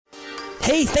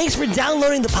Hey, thanks for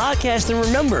downloading the podcast. And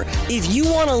remember, if you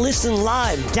want to listen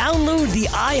live, download the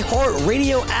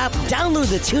iHeartRadio app,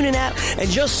 download the TuneIn app, and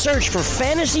just search for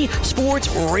Fantasy Sports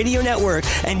Radio Network,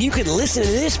 and you can listen to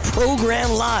this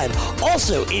program live.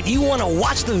 Also, if you want to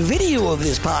watch the video of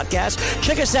this podcast,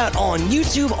 check us out on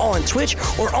YouTube, on Twitch,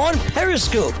 or on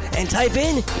Periscope, and type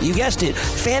in, you guessed it,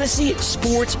 Fantasy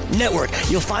Sports Network.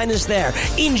 You'll find us there.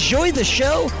 Enjoy the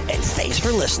show, and thanks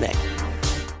for listening.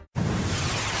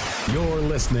 You're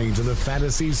listening to the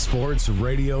Fantasy Sports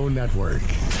Radio Network.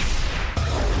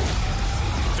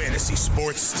 Fantasy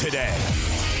Sports Today.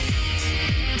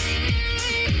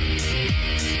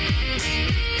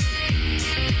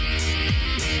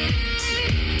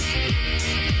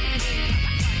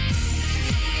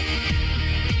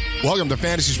 Welcome to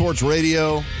Fantasy Sports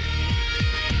Radio.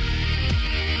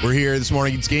 We're here this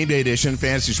morning. It's Game Day edition,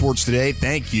 Fantasy Sports Today.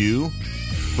 Thank you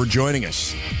for joining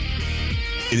us.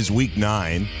 It is week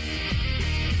 9.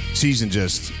 Season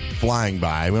just flying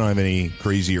by. We don't have any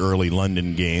crazy early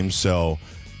London games, so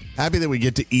happy that we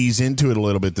get to ease into it a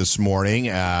little bit this morning.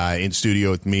 In studio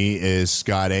with me is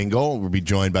Scott Engel. We'll be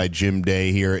joined by Jim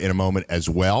Day here in a moment as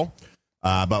well.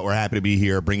 But we're happy to be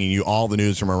here bringing you all the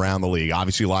news from around the league.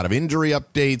 Obviously, a lot of injury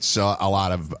updates, a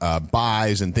lot of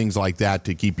buys and things like that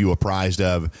to keep you apprised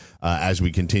of as we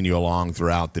continue along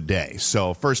throughout the day.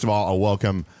 So first of all, I'll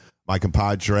welcome my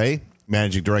compadre,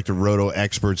 Managing Director of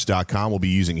RotoExperts.com. Will be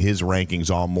using his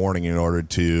rankings all morning in order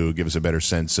to give us a better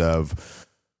sense of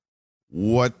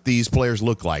what these players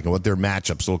look like and what their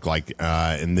matchups look like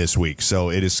in this week.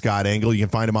 So it is Scott Engel. You can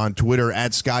find him on Twitter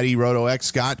at ScottyRotoX.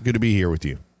 Scott, good to be here with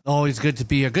you. Always good to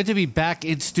be here. Good to be back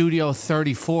in Studio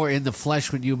 34 in the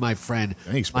flesh with you, my friend.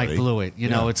 Thanks, buddy. Mike Blewett. You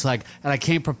know, it's like, and I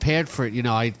came prepared for it. You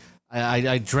know,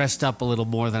 I dressed up a little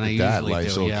more than I usually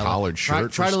nice do. little collared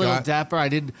shirt. Tried a little dapper. I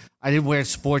didn't wear a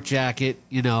sport jacket.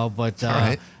 You know, but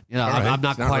right. you know, I'm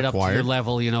not quite up to your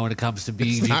level. You know, when it comes to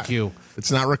being GQ. It's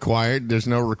not required. There's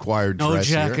no required no dress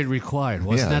jacket here. required.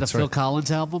 Wasn't that a Phil Collins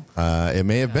album? It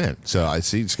may have been. So I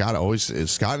see Scott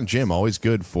and Jim always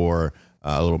good for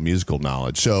a little musical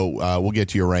knowledge. So we'll get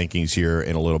to your rankings here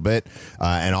in a little bit,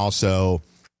 and also.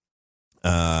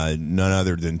 None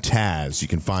other than Taz. You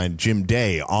can find Jim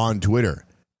Day on Twitter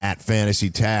at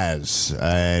Fantasy Taz.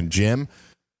 And Jim,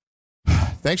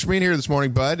 thanks for being here this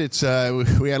morning, bud. It's we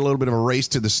had a little bit of a race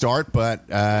to the start, but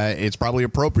it's probably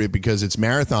appropriate because it's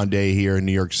marathon day here in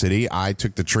New York City. I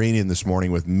took the train in this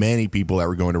morning with many people that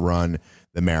were going to run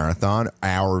the marathon.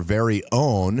 Our very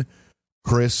own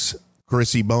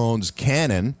Chrissy Bones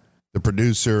Cannon, the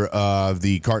producer of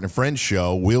the Carton and Friends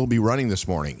show, will be running this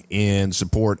morning in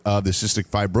support of the Cystic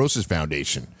Fibrosis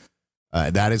Foundation.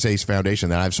 That is a foundation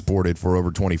that I've supported for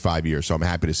over 25 years, so I'm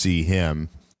happy to see him,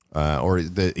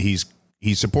 he's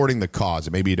supporting the cause.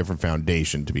 It may be a different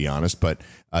foundation, to be honest, but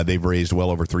they've raised well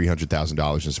over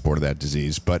 $300,000 in support of that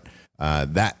disease. But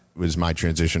that was my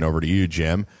transition over to you,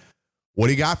 Jim. What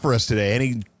do you got for us today?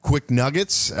 Any quick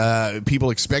nuggets? People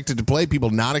expected to play, people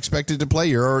not expected to play?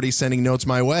 You're already sending notes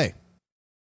my way.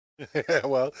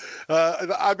 Well,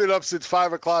 I've been up since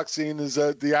 5 o'clock, seeing as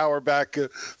the hour back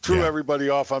threw everybody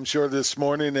off, I'm sure, this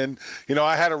morning. And, you know,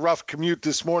 I had a rough commute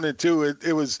this morning, too.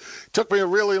 It took me a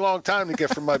really long time to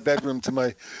get from my bedroom to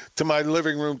my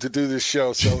living room to do this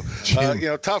show. So, you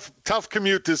know, tough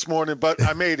commute this morning, but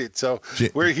I made it. So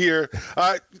we're here.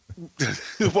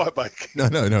 What, Mike?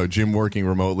 No. Jim working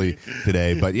remotely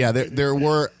today. But, yeah,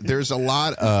 there's a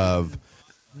lot of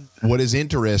what is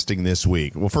interesting this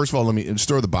week. Well, first of all, let me just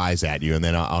throw the buys at you, and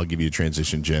then I'll give you a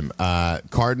transition, Jim.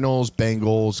 Cardinals,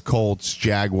 Bengals, Colts,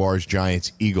 Jaguars,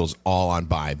 Giants, Eagles, all on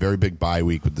bye. Very big bye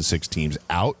week with the 6 teams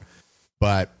out.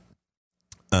 But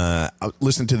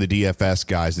listen to the DFS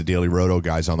guys, the Daily Roto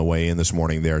guys on the way in this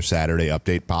morning, their Saturday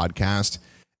Update podcast.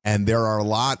 And there are a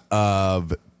lot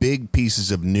of big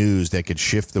pieces of news that could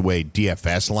shift the way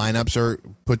DFS lineups are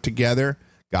put together,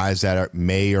 guys that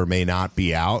may or may not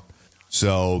be out.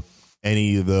 So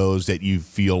any of those that you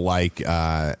feel like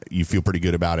you feel pretty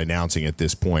good about announcing at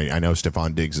this point? I know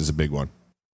Stephon Diggs is a big one.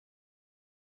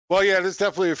 Well, yeah, there's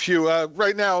definitely a few.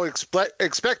 Right now,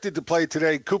 expected to play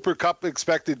today. Cooper Kupp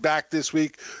expected back this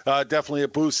week. Definitely a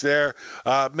boost there.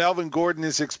 Melvin Gordon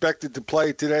is expected to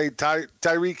play today.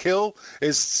 Tyreek Hill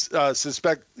is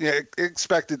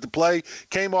expected to play.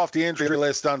 Came off the injury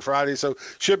list on Friday, so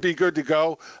should be good to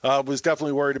go. Was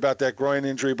definitely worried about that groin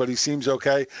injury, but he seems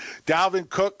okay. Dalvin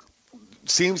Cook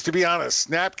seems to be on a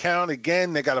snap count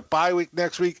again. They got a bye week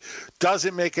next week.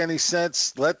 Doesn't make any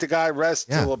sense. Let the guy rest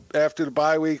till after the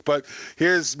bye week. But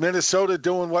here's Minnesota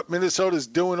doing what Minnesota's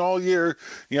doing all year.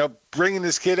 You know, bringing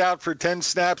this kid out for 10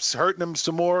 snaps, hurting him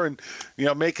some more, and, you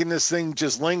know, making this thing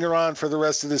just linger on for the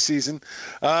rest of the season.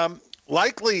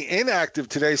 Likely inactive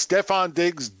today. Stephon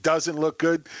Diggs doesn't look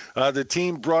good. The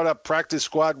team brought up practice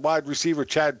squad wide receiver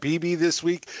Chad Beebe this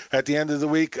week at the end of the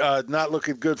week. Not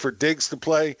looking good for Diggs to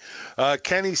play.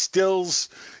 Kenny Stills,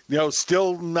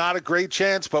 still not a great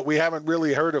chance, but we haven't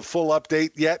really heard a full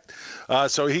update yet.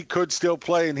 So he could still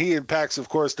play, and he impacts, of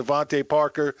course, Devontae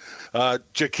Parker.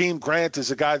 Jakeem Grant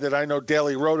is a guy that I know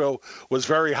Daily Roto was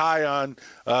very high on.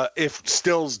 If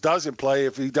Stills doesn't play,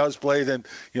 if he does play, then,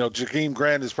 Jakeem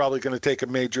Grant is probably going to take a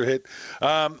major hit.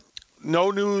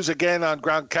 No news again on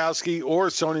Gronkowski or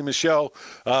Sony Michel.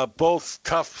 Both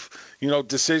tough,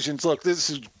 decisions. Look, this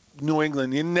is New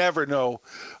England. You never know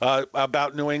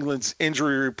about New England's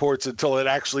injury reports until it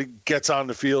actually gets on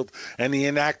the field and the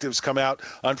inactives come out.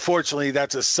 Unfortunately,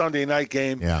 that's a Sunday night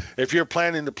game. Yeah. If you're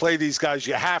planning to play these guys,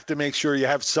 you have to make sure you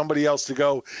have somebody else to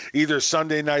go either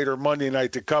Sunday night or Monday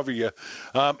night to cover you,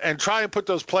 and try and put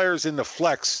those players in the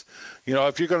flex.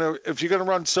 If you're gonna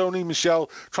run Sony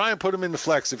Michel, try and put him in the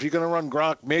flex. If you're gonna run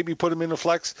Gronk, maybe put him in the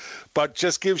flex, but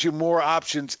just gives you more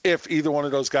options if either one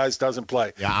of those guys doesn't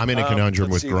play. Yeah, I'm in a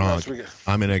conundrum with Gronk.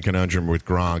 I'm in a conundrum with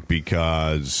Gronk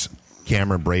because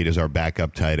Cameron Brate is our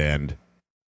backup tight end,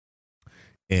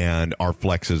 and our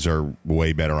flexes are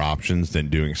way better options than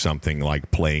doing something like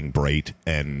playing Brate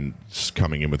and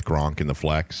coming in with Gronk in the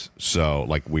flex. So,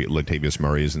 Latavius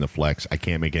Murray is in the flex. I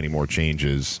can't make any more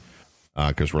changes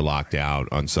because we're locked out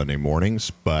on Sunday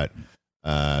mornings. But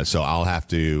so I'll have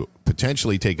to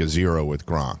potentially take a 0 with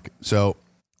Gronk. So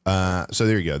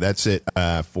there you go. That's it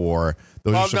for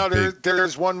those.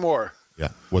 There's one more. Yeah,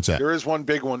 what's that? There is one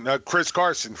big one. Chris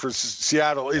Carson for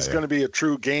Seattle is going to be a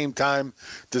true game time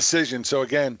decision. So,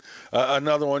 again,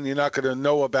 another one you're not going to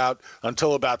know about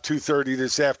until about 2:30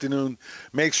 this afternoon.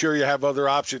 Make sure you have other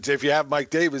options. If you have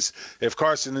Mike Davis, if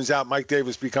Carson is out, Mike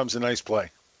Davis becomes a nice play.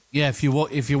 Yeah, if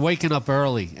you're waking up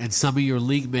early and some of your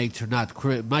league mates are not,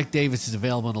 Mike Davis is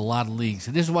available in a lot of leagues,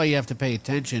 and this is why you have to pay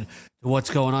attention to what's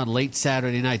going on late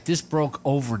Saturday night. This broke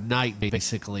overnight,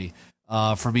 basically,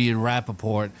 from Ian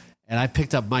Rappaport, and I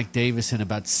picked up Mike Davis in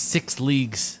about 6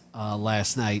 leagues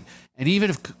last night. And even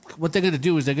if what they're going to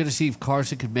do is they're going to see if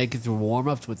Carson can make it through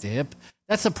warm-ups with the hip.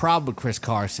 That's the problem with Chris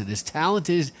Carson. As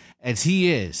talented as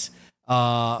he is,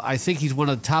 I think he's one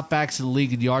of the top backs in the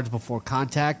league in yards before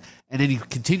contact, and then he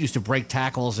continues to break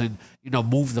tackles and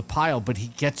move the pile, but he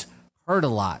gets hurt a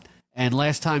lot. And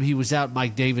last time he was out,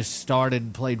 Mike Davis started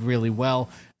and played really well.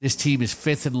 This team is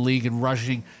 5th in the league in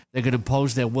rushing. They're going to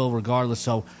impose their will regardless.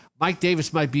 So Mike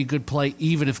Davis might be a good play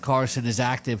even if Carson is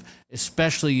active,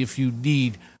 especially if you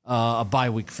need a bye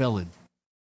week fill-in.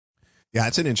 Yeah,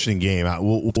 it's an interesting game.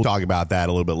 We'll talk about that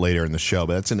a little bit later in the show,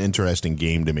 but that's an interesting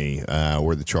game to me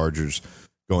where the Chargers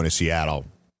going to Seattle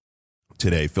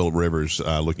today. Phil Rivers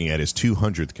looking at his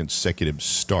 200th consecutive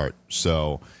start.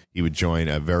 So he would join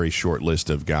a very short list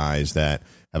of guys that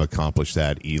have accomplished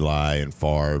that. Eli and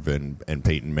Favre and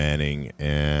Peyton Manning,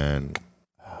 and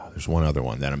there's one other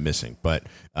one that I'm missing, but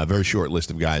a very short list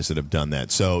of guys that have done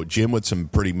that. So Jim with some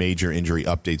pretty major injury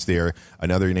updates there.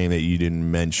 Another name that you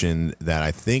didn't mention that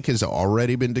I think has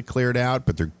already been declared out,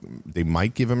 but they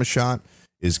might give him a shot,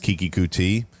 is Kiki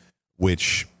Kuti,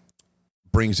 which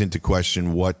brings into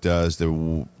question what does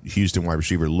the Houston wide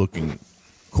receiver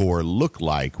core look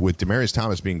like with Demaryius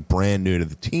Thomas being brand new to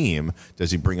the team.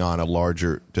 Does he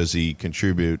does he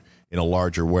contribute in a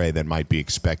larger way than might be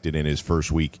expected in his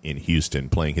first week in Houston,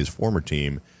 playing his former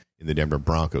team in the Denver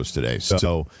Broncos today?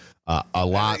 So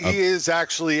he is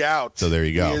actually out. So there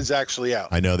you go. He is actually out.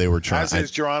 I know they were trying. As is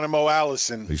Geronimo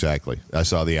Allison. Exactly. I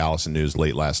saw the Allison news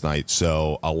late last night.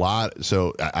 So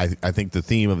I think the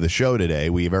theme of the show today,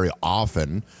 we very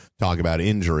often talk about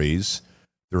injuries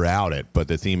throughout it, but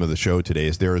the theme of the show today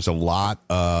is there is a lot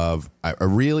of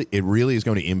it really is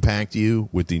going to impact you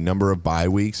with the number of bye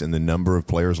weeks and the number of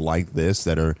players like this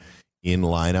that are in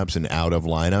lineups and out of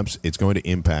lineups. It's going to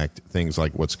impact things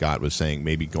like what Scott was saying,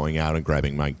 maybe going out and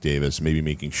grabbing Mike Davis, maybe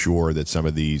making sure that some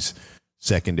of these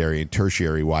secondary and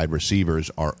tertiary wide receivers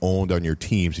are owned on your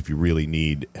teams if you really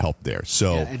need help there.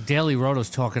 So and Daily Roto's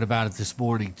talking about it this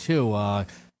morning too.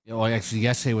 Actually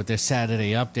yesterday with their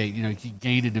Saturday update, you can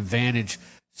gain an advantage.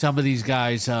 Some of these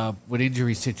guys with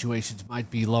injury situations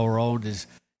might be lower owned as,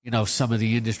 some of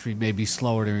the industry may be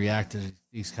slower to react to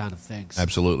these kind of things.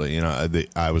 Absolutely.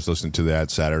 I was listening to that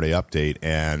Saturday update,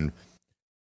 and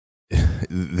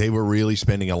they were really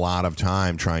spending a lot of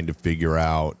time trying to figure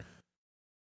out,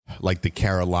 like, the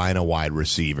Carolina wide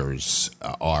receivers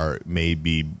may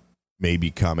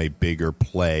become a bigger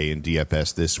play in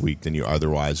DFS this week than you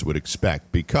otherwise would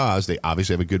expect, because they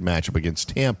obviously have a good matchup against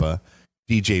Tampa.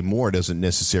 DJ Moore doesn't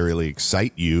necessarily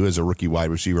excite you as a rookie wide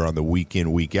receiver on the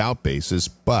week-in, week-out basis,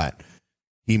 but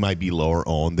he might be lower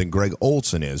owned than Greg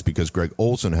Olsen is, because Greg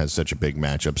Olsen has such a big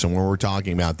matchup. So when we're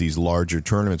talking about these larger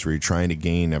tournaments where you're trying to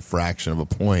gain a fraction of a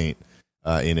point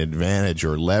in advantage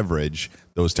or leverage,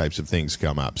 those types of things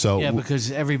come up. So yeah,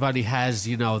 because everybody has,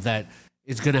 that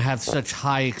it's going to have such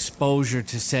high exposure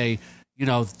to, say,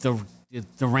 the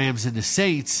Rams and the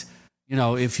Saints.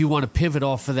 If you want to pivot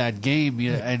off of that game,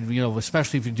 and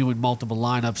especially if you're doing multiple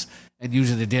lineups and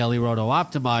using the Daily Roto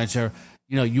Optimizer,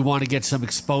 you want to get some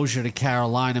exposure to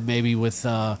Carolina, maybe with,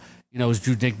 as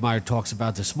Drew Dinkmeyer talks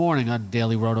about this morning on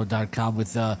dailyroto.com,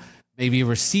 with maybe a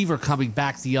receiver coming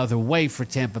back the other way for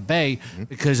Tampa Bay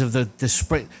because of the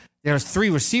spread. There are 3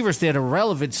 receivers that are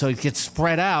relevant, so it gets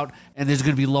spread out, and there's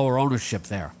going to be lower ownership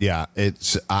there. Yeah,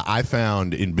 I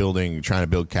found in trying to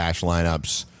build cash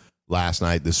lineups last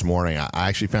night, this morning, I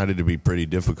actually found it to be pretty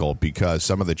difficult because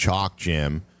some of the chalk,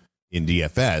 Jim, in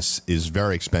DFS is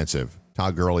very expensive.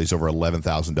 Todd Gurley's over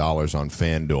 $11,000 on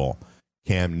FanDuel.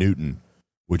 Cam Newton,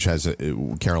 which has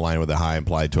Carolina with a high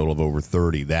implied total of over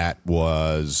 30. That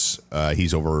was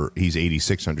he's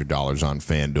 $8,600 on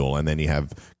FanDuel, and then you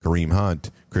have Kareem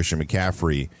Hunt, Christian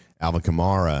McCaffrey, Alvin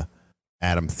Kamara,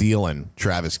 Adam Thielen,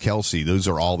 Travis Kelce. Those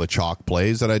are all the chalk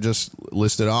plays that I just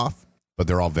listed off, but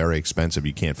they're all very expensive.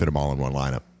 You can't fit them all in one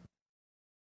lineup.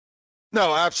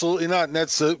 No, absolutely not. And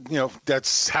that's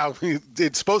that's how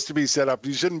it's supposed to be set up.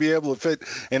 You shouldn't be able to fit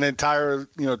an entire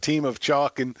team of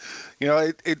chalk, and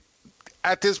it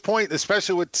at this point,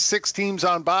 especially with 6 teams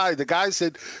on bye, the guys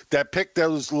that pick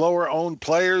those lower owned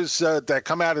players that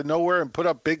come out of nowhere and put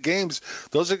up big games,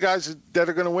 those are guys that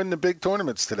are going to win the big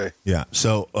tournaments today. Yeah.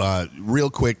 So, real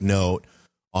quick note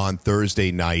on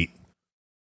Thursday night,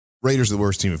 Raiders are the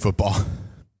worst team in football.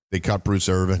 They cut Bruce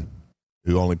Irvin,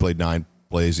 who only played 9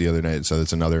 plays the other night, so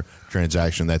that's another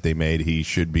transaction that they made. He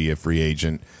should be a free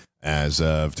agent as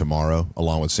of tomorrow,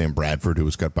 along with Sam Bradford, who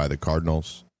was cut by the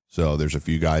Cardinals. So there's a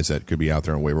few guys that could be out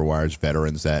there on waiver wires,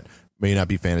 veterans that may not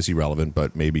be fantasy relevant,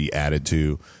 but may be added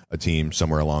to a team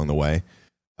somewhere along the way.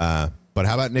 But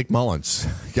how about Nick Mullins?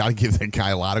 Got to give that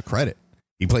guy a lot of credit.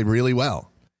 He played really well.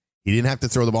 He didn't have to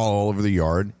throw the ball all over the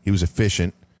yard. He was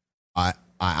efficient. I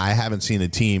haven't seen a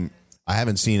team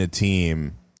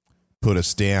put a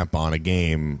stamp on a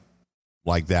game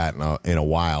like that in a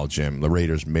while, Jim. The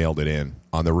Raiders mailed it in.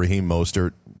 On the Raheem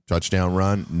Mostert touchdown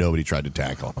run, nobody tried to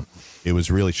tackle him. It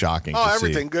was really shocking to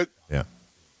everything see. Good. Yeah.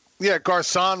 Yeah,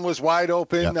 Garcon was wide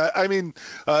open. Yep.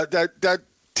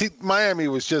 Miami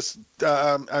was just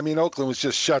Oakland was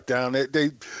just shut down.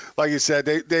 They like you said,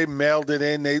 they mailed it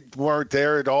in. They weren't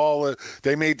there at all.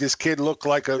 They made this kid look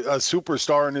like a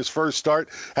superstar in his first start.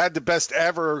 Had the best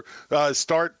ever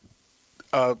start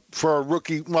for a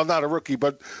rookie, well, not a rookie,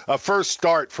 but a first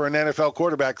start for an NFL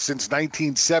quarterback since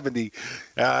 1970.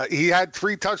 He had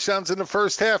 3 touchdowns in the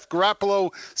first half.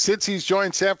 Garoppolo, since he's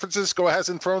joined San Francisco,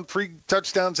 hasn't thrown 3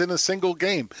 touchdowns in a single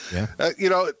game. Yeah.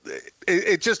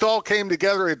 It just all came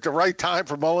together at the right time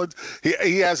for Mullins.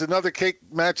 He has another cake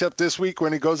matchup this week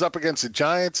when he goes up against the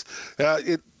Giants.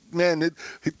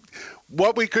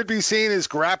 What we could be seeing is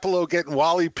Garoppolo getting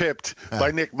Wally pipped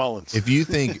by Nick Mullins. If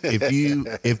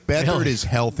Beathard is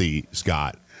healthy,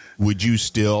 Scott, would you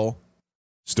still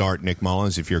start Nick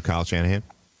Mullins if you're Kyle Shanahan?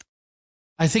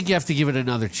 I think you have to give it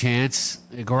another chance.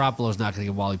 Garoppolo's not going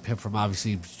to get Wally pipped from,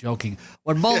 obviously, joking.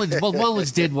 What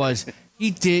Mullins did was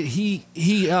he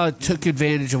took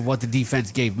advantage of what the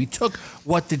defense gave him. He took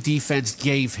what the defense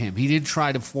gave him. He didn't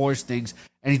try to force things,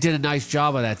 and he did a nice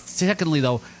job of that. Secondly,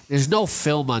 though, there's no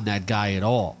film on that guy at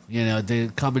all.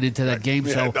 Coming into that game,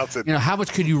 so how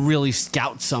much could you really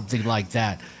scout something like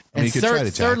that? And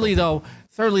thirdly, though,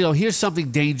 here's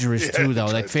something dangerous too, though,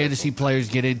 that fantasy players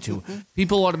get into.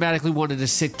 People automatically wanted to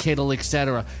sit Kittle,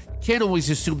 etc. Can't always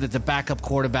assume that the backup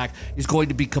quarterback is going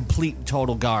to be complete and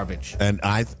total garbage. And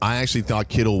I actually thought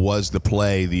Kittle was the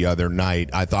play the other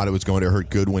night. I thought it was going to hurt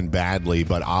Goodwin badly,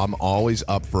 but I'm always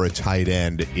up for a tight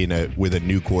end with a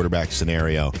new quarterback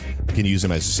scenario. You can use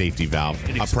him as a safety valve.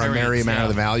 A primary amount of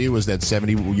the value was that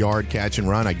 70-yard catch and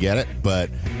run. I get it,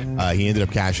 but he ended up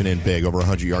cashing in big, over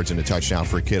 100 yards and a touchdown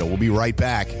for Kittle. We'll be right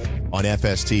back on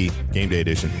FST Game Day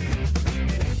Edition.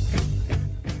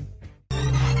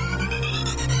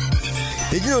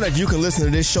 Did you know that you can listen to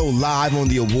this show live on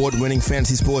the award-winning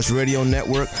Fantasy Sports Radio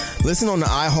Network? Listen on the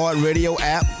iHeartRadio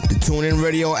app, the TuneIn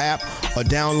Radio app, or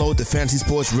download the Fantasy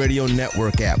Sports Radio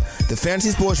Network app. The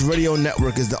Fantasy Sports Radio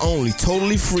Network is the only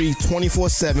totally free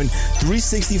 24/7,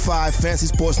 365 fantasy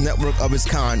sports network of its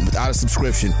kind without a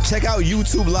subscription. Check out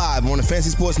YouTube Live on the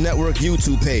Fantasy Sports Network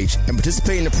YouTube page and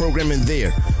participate in the programming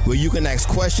there, where you can ask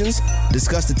questions,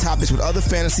 discuss the topics with other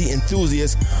fantasy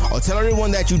enthusiasts, or tell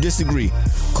everyone that you disagree.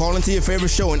 Call into your favorite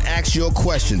show and ask your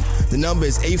question. The number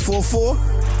is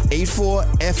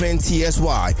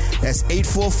 844-84-FNTSY. That's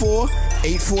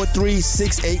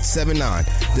 844-843-6879.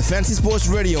 The Fantasy Sports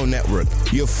Radio Network,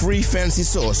 your free fantasy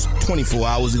source 24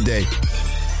 hours a day.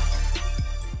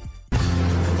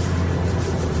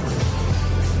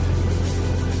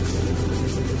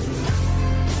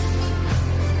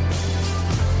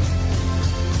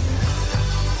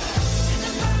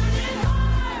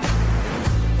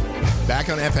 Back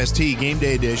on FST Game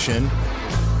Day Edition.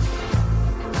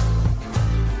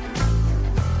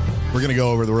 We're going to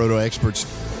go over the Roto Experts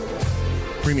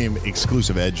Premium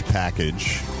Exclusive Edge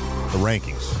package, the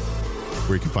rankings,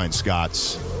 where you can find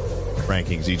Scott's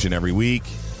rankings each and every week.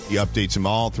 He updates them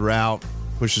all throughout,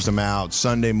 pushes them out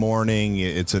Sunday morning.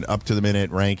 It's an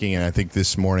up-to-the-minute ranking, and I think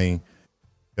this morning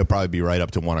he'll probably be right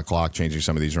up to 1 o'clock changing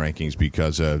some of these rankings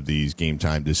because of these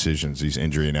game-time decisions, these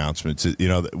injury announcements. You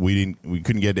know, we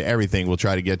couldn't get to everything. We'll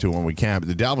try to get to it when we can, but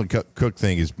the Dalvin Cook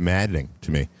thing is maddening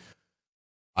to me.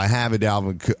 I have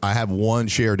one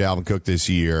share of Dalvin Cook this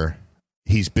year.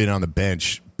 He's been on the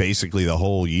bench basically the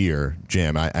whole year.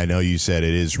 Jim, I know you said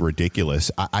it is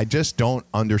ridiculous. I just don't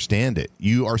understand it.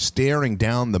 You are staring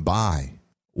down the bye.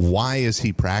 Why is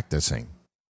he practicing?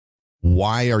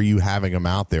 Why are you having him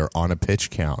out there on a pitch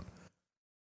count?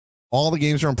 All the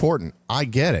games are important. I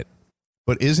get it.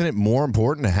 But isn't it more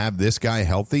important to have this guy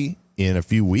healthy in a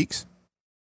few weeks?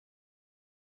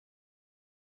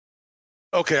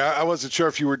 Okay, I wasn't sure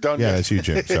if you were done Yeah, yet. that's you,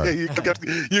 Jim. Sorry.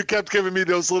 you kept giving me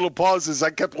those little pauses. I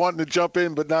kept wanting to jump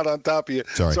in, but not on top of you.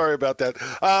 Sorry about that.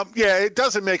 Yeah, it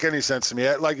doesn't make any sense to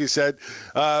me. Like you said,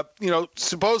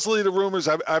 supposedly the rumors,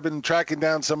 I've been tracking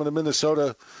down some of the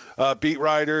Minnesota beat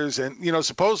writers, and,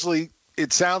 supposedly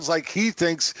it sounds like he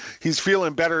thinks he's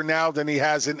feeling better now than he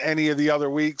has in any of the other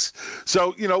weeks.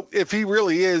 So, if he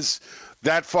really is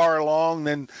that far along,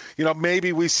 then,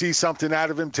 maybe we see something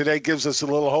out of him today, gives us a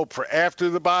little hope for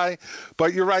after the bye.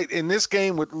 But you're right. In this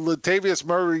game, with Latavius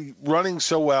Murray running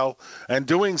so well and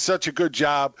doing such a good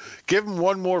job, give him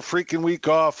one more freaking week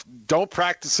off. Don't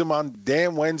practice him on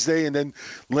damn Wednesday and then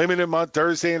limit him on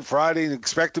Thursday and Friday and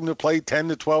expect him to play 10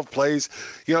 to 12 plays.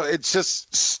 It's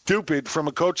just stupid from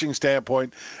a coaching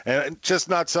standpoint, and just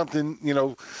not something,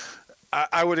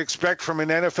 I would expect from an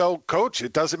NFL coach.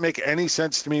 It doesn't make any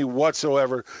sense to me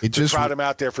whatsoever to trot him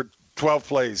out there for 12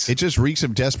 plays. It just reeks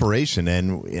of desperation,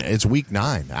 and it's week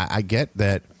 9. I get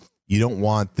that you don't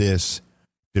want this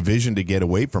division to get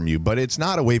away from you, but it's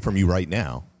not away from you right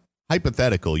now.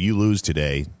 Hypothetical, you lose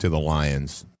today to the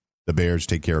Lions. The Bears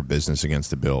take care of business against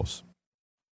the Bills.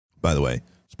 By the way,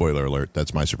 spoiler alert,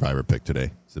 that's my survivor pick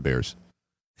today. It's the Bears.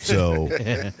 So,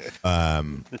 the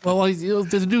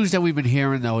news that we've been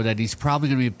hearing, though, that he's probably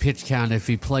going to be a pitch count if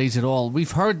he plays at all.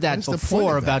 We've heard that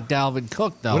before about Dalvin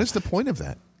Cook, though. What is the point of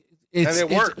that? And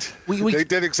it worked. They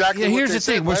did exactly what they said. Here's the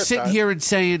thing. We're sitting here and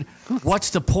saying,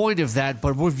 what's the point of that?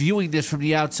 But we're viewing this from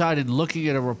the outside and looking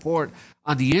at a report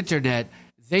on the internet.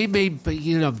 They may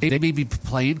be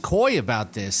playing coy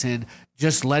about this and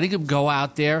just letting him go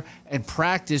out there and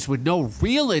practice with no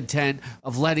real intent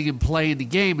of letting him play in the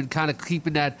game and kind of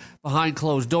keeping that behind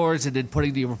closed doors and then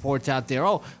putting the reports out there.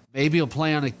 Oh, maybe he'll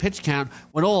play on a pitch count,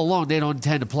 when all along they don't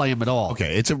intend to play him at all.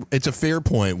 Okay, it's a fair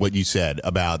point what you said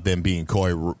about them being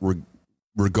coy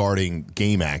regarding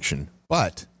game action,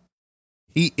 but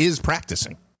he is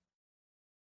practicing,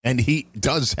 and he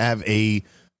does have a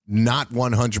not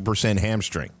 100%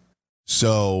 hamstring,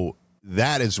 so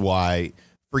that is why.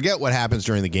 Forget what happens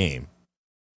during the game.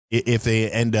 If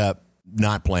they end up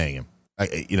not playing him,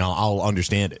 I'll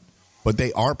understand it. But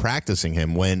they are practicing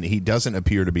him when he doesn't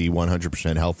appear to be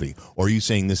 100% healthy. Or are you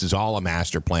saying this is all a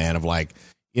master plan of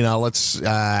let's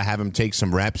have him take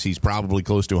some reps. He's probably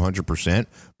close to 100%,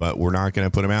 but we're not going to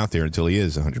put him out there until he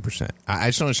is 100%. I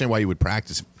just don't understand why you would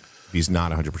practice if he's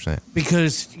not 100%.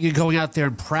 Because you're going out there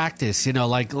and practice,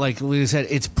 like we said,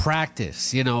 it's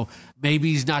practice,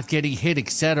 Maybe he's not getting hit, et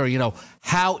cetera.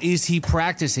 How is he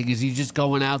practicing? Is he just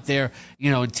going out there,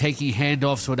 and taking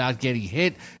handoffs without getting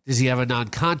hit? Does he have a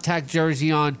non-contact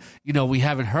jersey on? We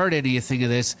haven't heard anything of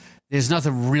this. There's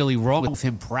nothing really wrong with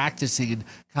him practicing and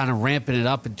kind of ramping it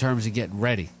up in terms of getting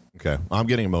ready. Okay. I'm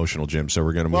getting emotional, Jim, so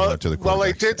we're going to move on to the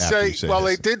quarterbacks.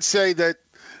 They did say that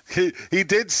he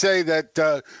did say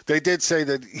that they did say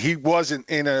that he wasn't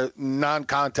in a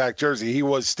non-contact jersey. He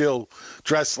was still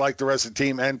dressed like the rest of the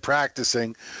team and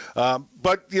practicing.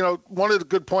 But, one of the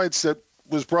good points that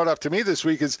was brought up to me this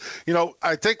week is,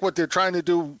 I think what they're trying to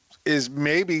do is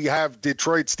maybe have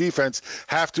Detroit's defense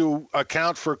have to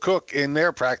account for Cook in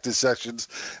their practice sessions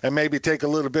and maybe take a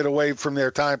little bit away from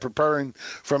their time preparing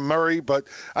from Murray. But,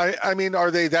 I mean, are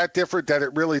they that different that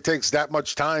it really takes that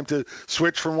much time to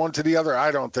switch from one to the other? I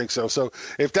don't think so. So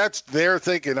if that's their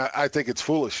thinking, I think it's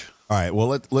foolish. All right,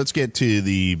 well, let's get to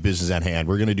the business at hand.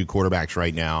 We're going to do quarterbacks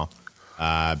right now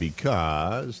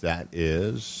because that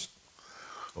is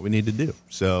what we need to do.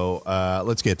 So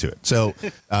let's get to it. So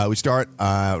we start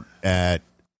at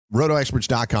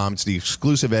RotoExperts.com. It's the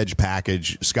exclusive Edge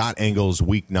package. Scott Engel's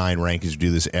Week 9 rankings. We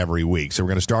do this every week. So we're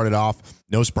going to start it off.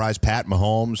 No surprise, Pat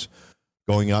Mahomes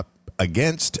going up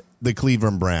against the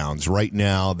Cleveland Browns. Right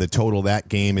now, the total of that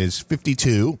game is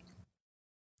 52,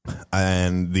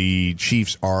 and the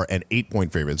Chiefs are an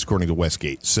 8-point favorites, according to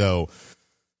Westgate. So,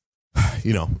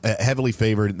 heavily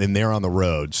favored, and they're on the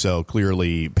road. So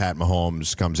clearly, Pat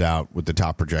Mahomes comes out with the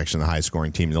top projection, the highest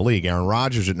scoring team in the league. Aaron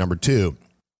Rodgers at number 2,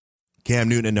 Cam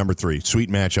Newton at number 3. Sweet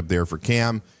matchup there for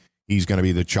Cam. He's going to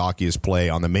be the chalkiest play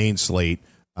on the main slate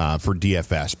for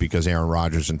DFS because Aaron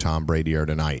Rodgers and Tom Brady are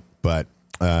tonight. But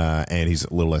and he's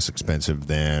a little less expensive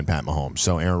than Pat Mahomes.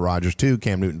 So Aaron Rodgers 2,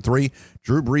 Cam Newton 3,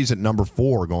 Drew Brees at number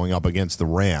 4 going up against the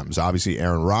Rams. Obviously,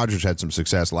 Aaron Rodgers had some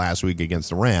success last week against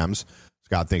the Rams.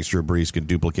 Scott thinks Drew Brees can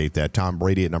duplicate that. Tom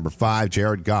Brady at number 5,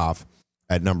 Jared Goff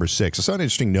at number 6. I saw an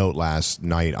interesting note last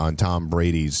night on Tom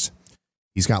Brady's.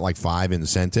 He's got like 5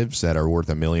 incentives that are worth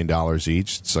 $1 million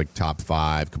each. It's like top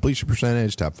 5 completion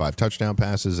percentage, top 5 touchdown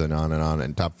passes, and on,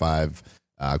 and top 5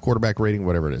 quarterback rating,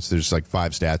 whatever it is. There's like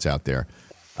 5 stats out there.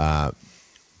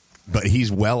 But he's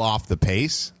well off the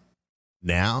pace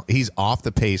now. He's off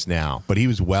the pace now, but he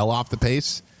was well off the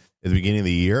pace at the beginning of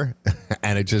the year.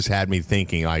 And it just had me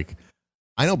thinking, like,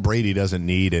 I know Brady doesn't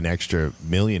need an extra $1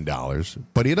 million,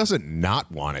 but he doesn't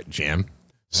not want it, Jim.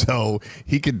 So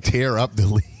he could tear up the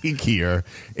league here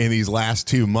in these last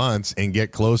 2 months and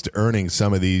get close to earning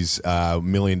some of these $1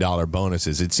 million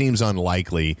bonuses. It seems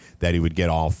unlikely that he would get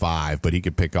all 5, but he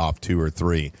could pick off 2 or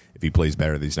 3 if he plays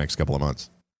better these next couple of months.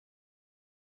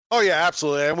 Oh, yeah,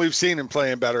 absolutely. And we've seen him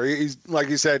playing better. He's, like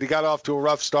you said, he got off to a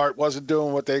rough start, wasn't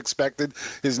doing what they expected.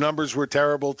 His numbers were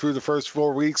terrible through the first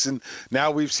 4 weeks, and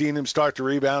now we've seen him start to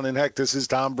rebound. And, heck, this is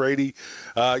Tom Brady.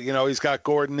 He's got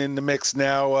Gordon in the mix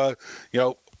now.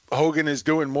 Hogan is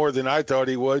doing more than I thought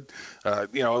he would.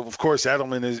 Of course,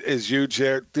 Edelman is huge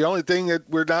there. The only thing that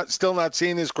we're still not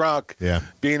seeing is Gronk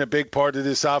being a big part of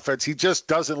this offense. He just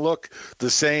doesn't look the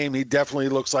same. He definitely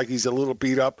looks like he's a little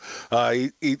beat up.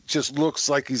 He just looks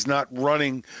like he's not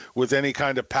running with any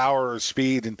kind of power or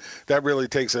speed, and that really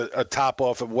takes a top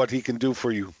off of what he can do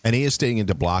for you. And he is staying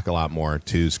into block a lot more,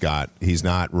 too, Scott. He's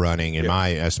not running, in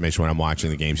my estimation when I'm watching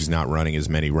the games, he's not running as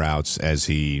many routes as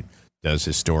he does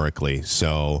historically.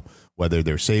 So whether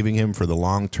they're saving him for the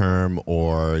long term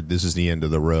or this is the end of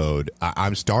the road,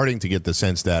 I'm starting to get the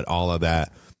sense that all of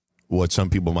that, what some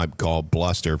people might call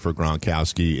bluster for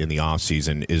Gronkowski in the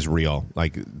offseason, is real.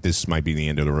 Like, this might be the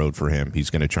end of the road for him. He's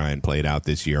going to try and play it out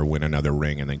this year, win another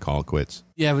ring, and then call it quits.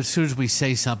 Yeah, but as soon as we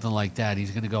say something like that,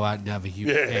 he's going to go out and have a huge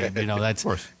game. That's, of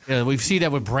course. We've seen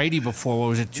that with Brady before. What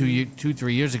was it,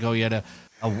 3 years ago? He had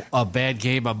a bad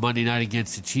game on Monday night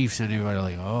against the Chiefs, and everybody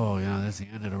like, oh, that's the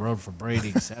end of the road for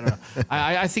Brady, etc.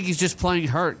 I think he's just playing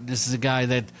hurt. This is a guy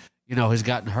that has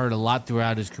gotten hurt a lot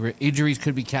throughout his career. Injuries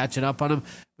could be catching up on him,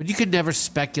 but you could never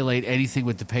speculate anything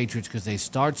with the Patriots because they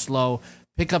start slow,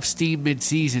 pick up steam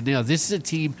midseason. This is a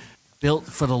team built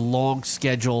for the long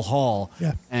schedule haul,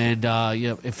 and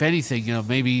if anything,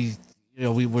 maybe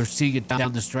we're seeing it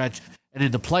down the stretch and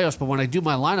in the playoffs. But when I do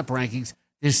my lineup rankings,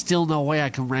 there's still no way I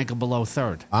can rank him below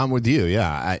 3rd. I'm with you,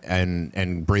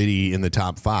 and Brady in the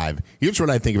top 5. Here's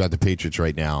what I think about the Patriots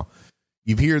right now.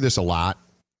 You hear this a lot.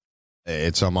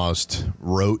 It's almost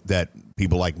rote that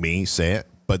people like me say it,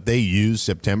 but they use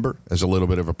September as a little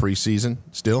bit of a preseason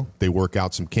still. They work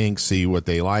out some kinks, see what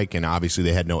they like, and obviously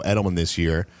they had no Edelman this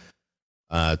year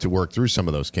to work through some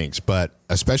of those kinks. But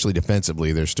especially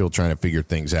defensively, they're still trying to figure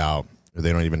things out.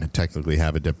 They don't even technically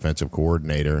have a defensive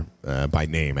coordinator, by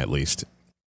name at least.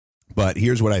 But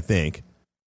here's what I think.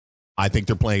 I think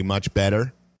they're playing much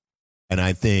better, and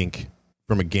I think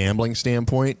from a gambling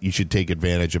standpoint, you should take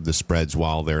advantage of the spreads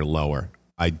while they're lower.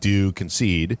 I do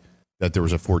concede that there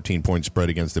was a 14-point spread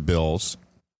against the Bills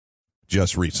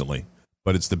just recently,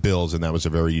 but it's the Bills, and that was a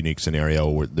very unique scenario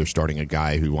where they're starting a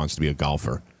guy who wants to be a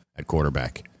golfer at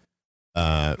quarterback.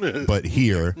 But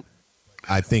here,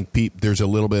 I think there's a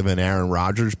little bit of an Aaron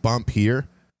Rodgers bump here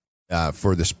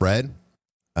for the spread.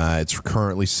 It's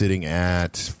currently sitting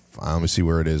at, let me see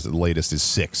where it is. The latest is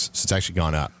 6, so it's actually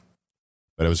gone up.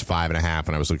 But it was 5.5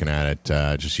 when I was looking at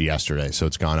it just yesterday, so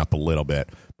it's gone up a little bit.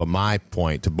 But my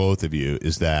point to both of you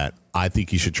is that I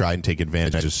think you should try and take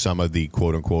advantage of some of the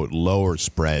quote-unquote lower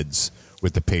spreads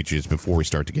with the Patriots before we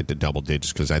start to get to double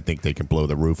digits, because I think they can blow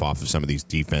the roof off of some of these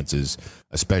defenses,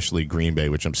 especially Green Bay,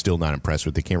 which I'm still not impressed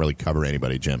with. They can't really cover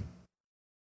anybody, Jim.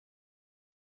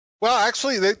 Well,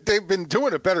 actually, they've been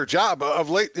doing a better job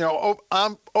of late.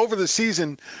 Over the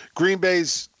season, Green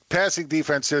Bay's passing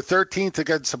defense, they're 13th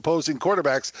against opposing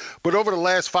quarterbacks, but over the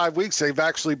last 5 weeks, they've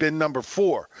actually been number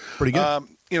 4. Pretty good.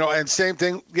 And same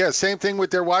thing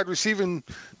with their wide receiving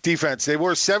defense. They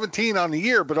were 17 on the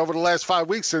year, but over the last 5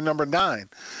 weeks, they're number 9.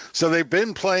 So they've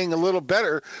been playing a little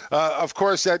better. Of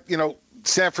course,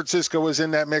 San Francisco was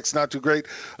in that mix, not too great.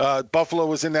 Buffalo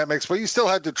was in that mix, but you still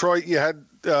had Detroit. You had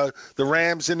the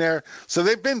Rams in there. So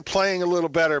they've been playing a little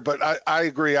better, but I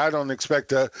agree. I don't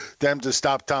expect them to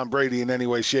stop Tom Brady in any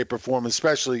way, shape, or form,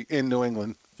 especially in New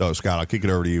England. So, Scott, I'll kick it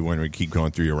over to you when we keep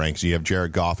going through your ranks. You have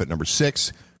Jared Goff at number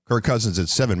 6, Kirk Cousins at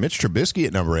 7, Mitch Trubisky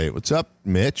at number 8. What's up,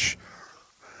 Mitch?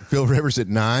 Phil Rivers at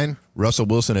 9, Russell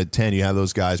Wilson at 10. You have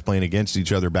those guys playing against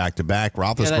each other back-to-back.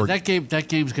 Roethlisberger. That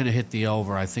game's going to hit the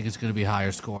over. I think it's going to be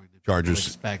higher scoring than Chargers,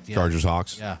 expect. Yeah. Chargers,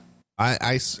 Hawks. Yeah.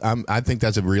 I think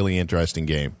that's a really interesting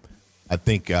game. I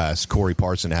think Corey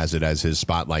Parson has it as his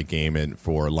spotlight game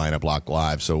for Lineup Lock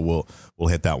Live, so we'll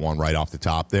hit that one right off the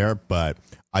top there. But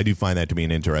I do find that to be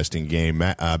an interesting game.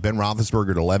 Ben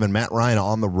Roethlisberger at 11, Matt Ryan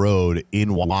on the road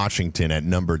in Washington at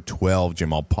number 12.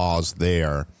 Jim, I'll pause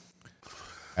there.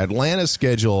 Atlanta's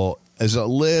schedule is a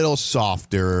little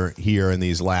softer here in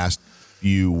these last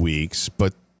few weeks,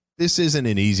 but this isn't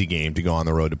an easy game to go on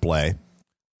the road to play.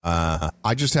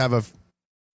 I just have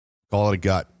call it a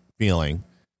gut feeling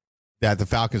that the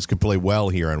Falcons could play well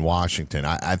here in Washington.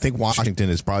 I think Washington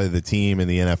is probably the team in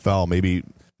the NFL maybe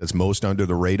that's most under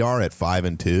the radar at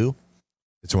 5-2.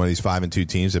 It's one of these 5-2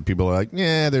 teams that people are like,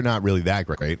 yeah, they're not really that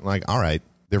great. Like, all right,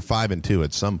 they're 5-2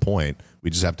 at some point.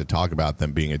 We just have to talk about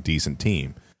them being a decent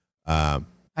team. I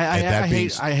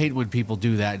hate when people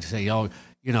do that and say,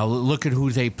 look at who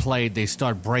they played. They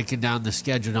start breaking down the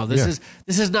schedule. No, this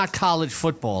is not college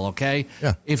football, okay?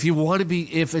 Yeah. If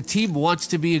a team wants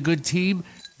to be a good team,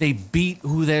 they beat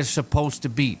who they're supposed to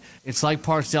beat. It's like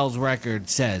Parcells' record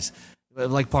says.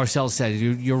 Like Parcells said,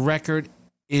 your record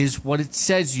is what it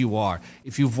says you are.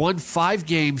 If you've won 5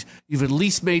 games, you've at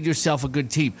least made yourself a good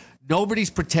team. Nobody's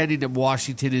pretending that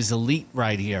Washington is elite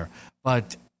right here,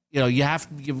 but you have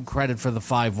to give them credit for the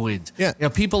 5 wins. Yeah.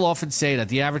 People often say that.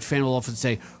 The average fan will often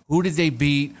say, who did they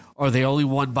beat, or they only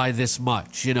won by this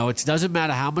much? It doesn't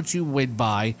matter how much you win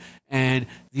by, and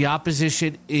the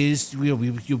opposition is,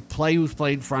 you play who's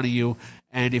playing in front of you,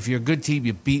 and if you're a good team,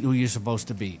 you beat who you're supposed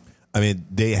to beat. I mean,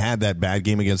 they had that bad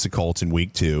game against the Colts in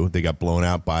week 2. They got blown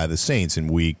out by the Saints in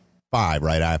week 5,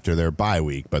 right after their bye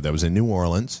week, but that was in New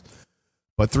Orleans.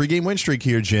 But 3-game win streak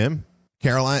here, Jim.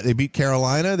 They beat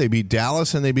Carolina, they beat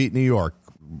Dallas, and they beat New York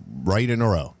right in a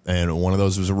row. And one of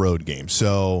those was a road game.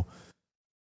 So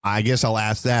I guess I'll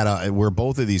ask that. Where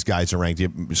both of these guys are ranked.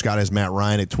 Scott has Matt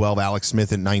Ryan at 12, Alex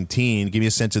Smith at 19. Give me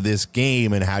a sense of this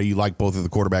game and how you like both of the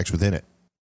quarterbacks within it.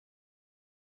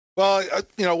 Well,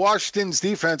 Washington's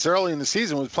defense early in the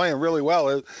season was playing really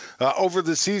well. Over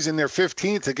the season, they're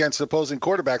 15th against opposing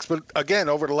quarterbacks. But again,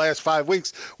 over the last 5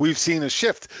 weeks, we've seen a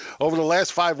shift. Over the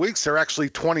last 5 weeks, they're actually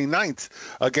 29th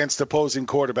against opposing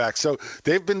quarterbacks. So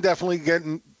they've been definitely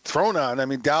getting thrown on. I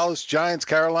mean, Dallas, Giants,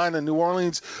 Carolina, New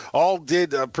Orleans all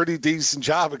did a pretty decent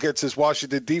job against this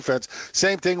Washington defense.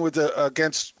 Same thing with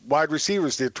against wide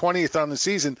receivers. They're 20th on the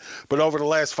season, but over the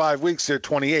last 5 weeks, they're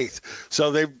 28th.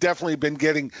 So they've definitely been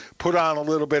getting put on a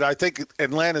little bit. I think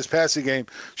Atlanta's passing game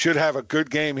should have a good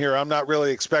game here. I'm not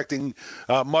really expecting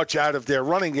much out of their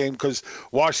running game because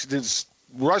Washington's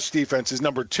rush defense is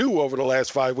number 2 over the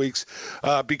last 5 weeks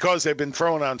because they've been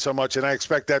thrown on so much, and I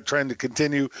expect that trend to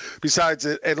continue. Besides,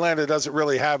 Atlanta doesn't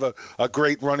really have a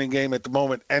great running game at the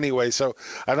moment anyway, so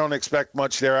I don't expect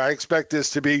much there. I expect this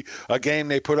to be a game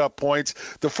they put up points.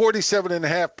 The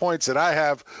 47.5 points that I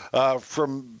have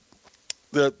from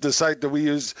the site that we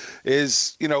use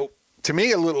is, to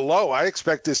me, a little low. I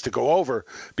expect this to go over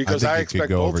because I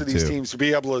expect both of these teams to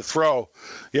be able to throw.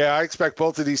 Yeah, I expect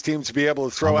both of these teams to be able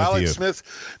to throw. Alex Smith,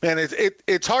 man,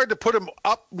 it's hard to put him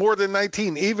up more than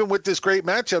 19, even with this great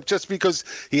matchup, just because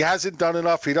he hasn't done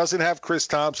enough. He doesn't have Chris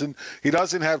Thompson. He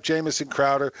doesn't have Jamison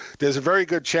Crowder. There's a very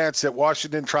good chance that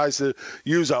Washington tries to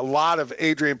use a lot of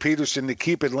Adrian Peterson to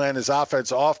keep Atlanta's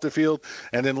offense off the field,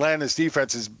 and Atlanta's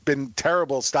defense has been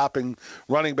terrible stopping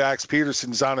running backs.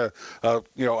 Peterson's on a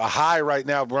high right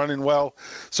now, running well.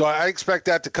 So I expect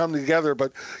that to come together.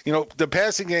 But, the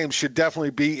passing game should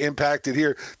definitely be impacted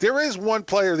here. There is one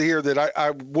player here that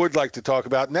I would like to talk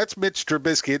about, and that's Mitch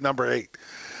Trubisky at number 8.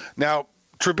 Now,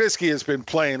 Trubisky has been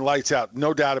playing lights out,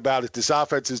 no doubt about it. This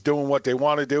offense is doing what they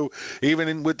want to do.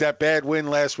 Even with that bad win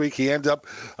last week, he ended up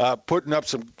putting up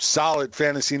some solid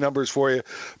fantasy numbers for you.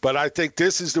 But I think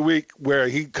this is the week where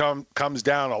he comes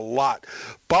down a lot.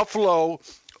 Buffalo,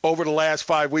 over the last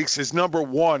 5 weeks, is number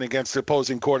 1 against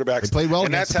opposing quarterbacks. They played well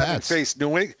and against that's the having Pats. faced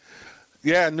New England.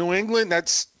 Yeah, New England,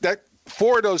 that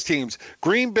 4 of those teams,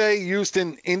 Green Bay,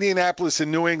 Houston, Indianapolis,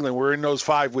 and New England, were in those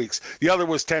 5 weeks. The other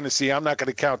was Tennessee. I'm not going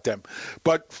to count them.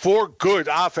 But 4 good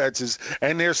offenses,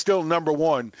 and they're still number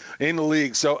 1 in the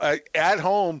league. So at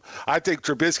home, I think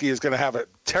Trubisky is going to have a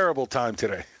terrible time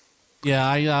today.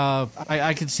 Yeah,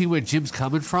 I can see where Jim's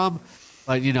coming from.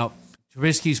 But,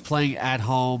 Trubisky's playing at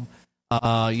home.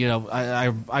 I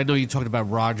know you're talking about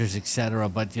Rodgers, et cetera,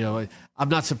 but, I'm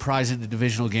not surprised in the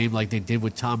divisional game like they did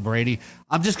with Tom Brady.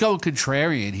 I'm just going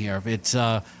contrarian here. It's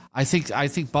I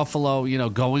think Buffalo,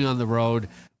 going on the road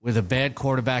with a bad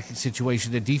quarterbacking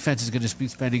situation, the defense is going to be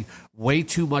spending way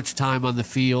too much time on the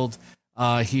field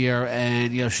here,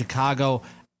 and Chicago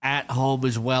at home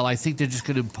as well. I think they're just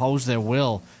going to impose their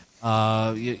will.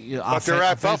 But they're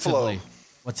at Buffalo.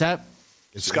 What's that?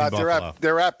 Scott,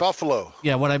 they're at Buffalo.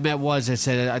 Yeah, what I meant was I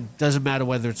said it doesn't matter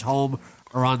whether it's home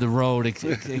or on the road,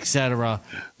 et cetera.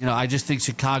 I just think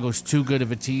Chicago's too good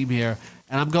of a team here.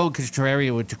 And I'm going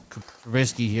contrarian with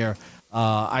Trubisky here.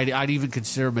 I'd even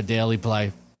consider him a daily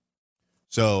play.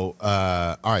 So,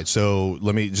 all right. So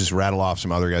let me just rattle off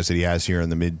some other guys that he has here in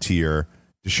the mid-tier.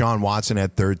 Deshaun Watson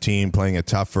at 13, playing a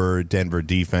tougher Denver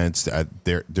defense.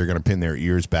 They're going to pin their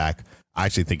ears back. I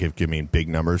actually think it could mean big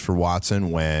numbers for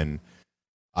Watson when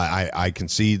I can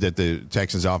see that the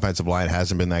Texans' offensive line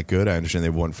hasn't been that good. I understand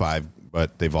they've won 5,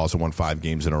 but they've also won 5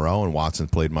 games in a row, and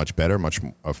Watson's played much better, much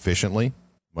more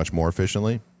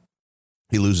efficiently.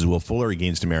 He loses Will Fuller. He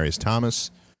gains Demaryius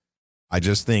Thomas. I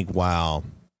just think,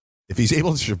 if he's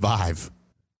able to survive,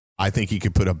 I think he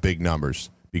could put up big numbers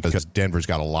because Denver's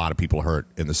got a lot of people hurt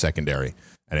in the secondary,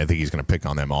 and I think he's going to pick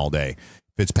on them all day.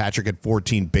 Fitzpatrick at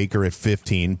 14, Baker at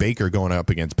 15. Baker going up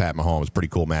against Pat Mahomes. Pretty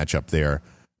cool matchup there.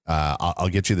 I'll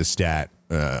get you the stat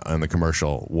on the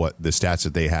commercial, what the stats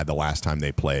that they had the last time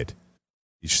they played.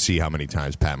 You should see how many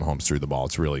times Pat Mahomes threw the ball.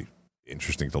 It's really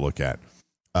interesting to look at.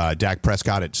 Dak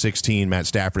Prescott at 16, Matt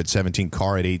Stafford at 17,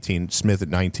 Carr at 18, Smith at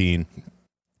 19,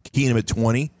 Keenum at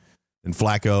 20, and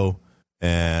Flacco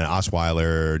and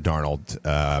Osweiler,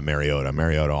 Darnold, Mariota.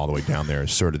 Mariota all the way down there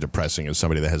is sort of depressing as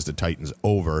somebody that has the Titans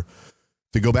over.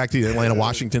 To go back to the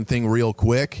Atlanta-Washington thing real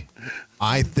quick,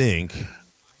 I think,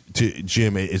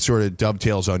 Jim, it sort of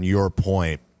dovetails on your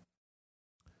point.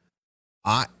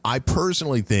 I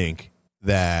personally think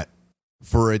that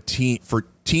for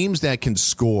teams that can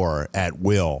score at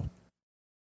will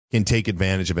can take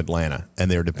advantage of Atlanta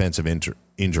and their defensive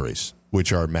injuries,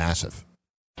 which are massive.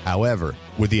 However,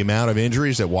 with the amount of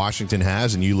injuries that Washington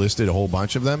has, and you listed a whole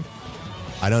bunch of them,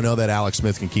 I don't know that Alex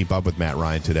Smith can keep up with Matt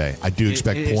Ryan today. I do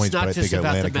expect points, but I think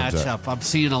Atlanta comes up. It's not just about the matchup. I'm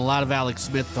seeing a lot of Alex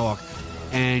Smith talk,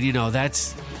 and you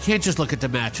can't just look at the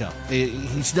matchup.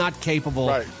 He's not capable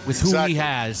with who he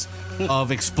has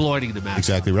of exploiting the matchup.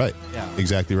 Exactly right. Yeah.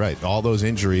 Exactly right. All those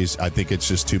injuries, I think it's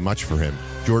just too much for him.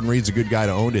 Jordan Reed's a good guy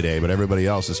to own today, but everybody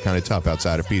else is kind of tough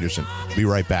outside of Peterson. Be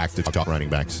right back to talk running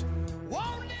backs.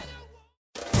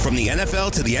 From the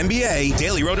NFL to the NBA,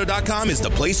 DailyRoto.com is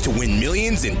the place to win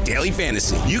millions in daily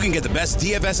fantasy. You can get the best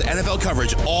DFS NFL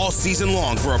coverage all season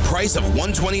long for a price of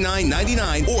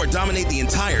 $129.99 or dominate the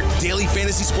entire daily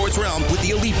fantasy sports realm with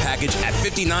the Elite Package at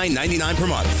 $59.99 per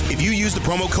month. If you use the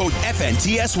promo code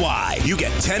FNTSY, you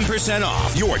get 10%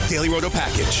 off your Daily Roto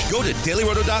package. Go to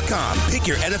DailyRoto.com, pick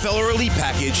your NFL or Elite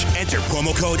Package, enter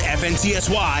promo code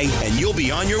FNTSY, and you'll be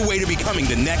on your way to becoming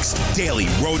the next Daily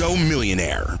Roto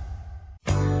millionaire.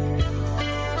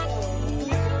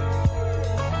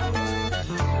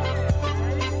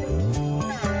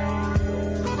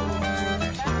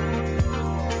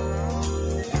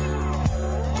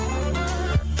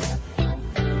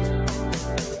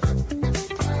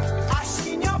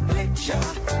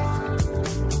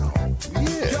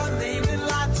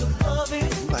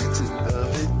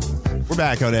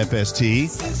 back on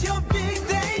FST.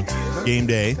 Game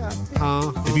day.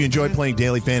 If you enjoy playing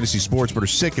daily fantasy sports but are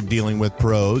sick of dealing with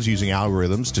pros using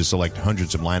algorithms to select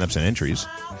hundreds of lineups and entries,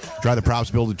 try the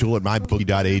props builder tool at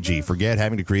mybookie.ag. Forget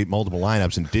having to create multiple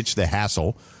lineups and ditch the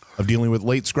hassle of dealing with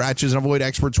late scratches and avoid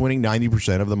experts winning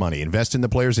 90% of the money. Invest in the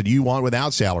players that you want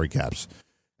without salary caps.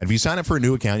 And if you sign up for a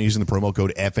new account using the promo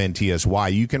code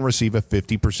FNTSY, you can receive a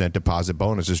 50% deposit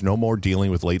bonus. There's no more dealing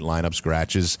with late lineup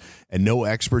scratches and no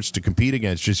experts to compete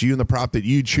against. Just you and the prop that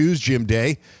you choose, Jim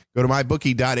Day. Go to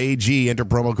mybookie.ag, enter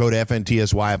promo code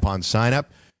FNTSY upon sign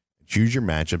up. Choose your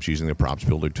matchups using the props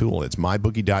builder tool. It's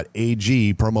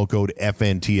mybookie.ag, promo code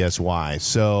FNTSY.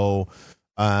 So,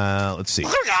 let's see.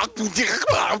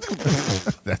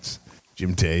 That's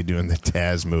Jim Day doing the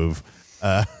Taz move.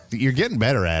 You're getting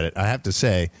better at it, I have to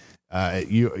say.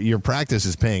 Your practice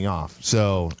is paying off.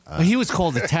 So well, he was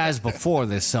called the Taz before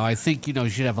this, so I think you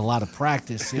should have a lot of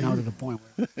practice, to the point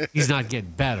where he's not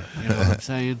getting better. You know what I'm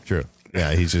saying? True.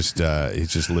 Yeah, he's just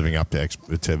living up to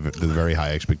the very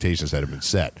high expectations that have been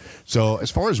set. So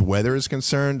as far as weather is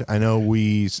concerned, I know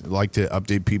we like to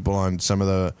update people on some of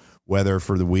the weather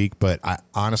for the week, but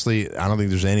honestly, I don't think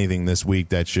there's anything this week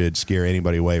that should scare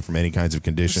anybody away from any kinds of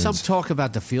conditions. There's some talk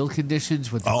about the field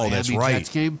conditions with the Miami Jets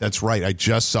game. That's right. I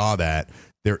just saw that.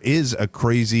 There is a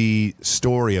crazy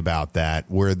story about that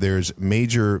where there's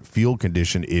major field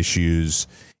condition issues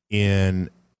in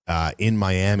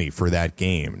Miami for that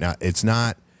game. Now, it's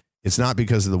not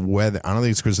because of the weather. I don't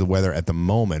think it's because of the weather at the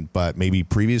moment, but maybe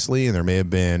previously, and there may have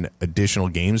been additional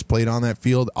games played on that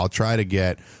field. We'll try to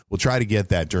get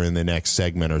that during the next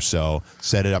segment or so,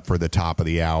 set it up for the top of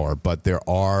the hour. But there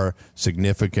are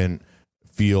significant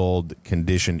field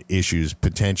condition issues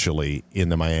potentially in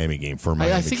the Miami game for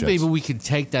Miami I think Jets. Maybe we can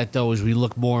take that, though, as we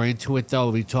look more into it,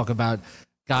 though. We talk about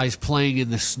guys playing in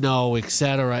the snow, et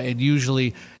cetera, and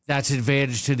usually that's an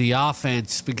advantage to the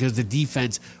offense because the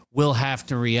defense will have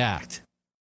to react.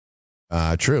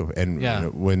 True.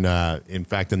 And when, in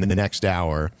fact, in the next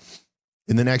hour,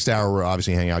 we're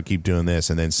obviously hanging out, keep doing this.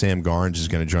 And then Sam Garnes is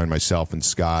going to join myself and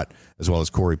Scott, as well as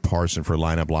Corey Parson for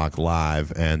Lineup Block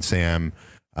Live. And Sam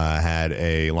had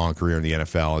a long career in the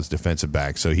NFL as defensive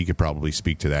back, so he could probably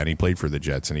speak to that. And he played for the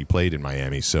Jets, and he played in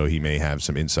Miami, so he may have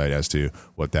some insight as to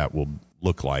what that will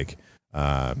look like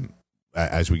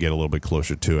as we get a little bit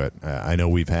closer to it. I know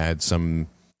we've had some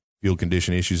field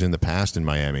condition issues in the past in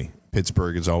Miami.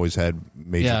 Pittsburgh has always had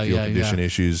major field condition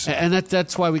issues. And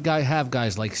that's why we have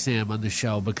guys like Sam on the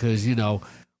show, because,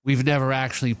 we've never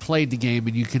actually played the game,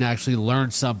 and you can actually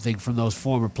learn something from those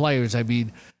former players. I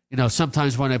mean,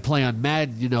 sometimes when I play on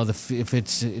Madden, if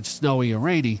it's snowy or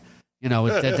rainy,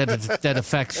 that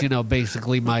affects,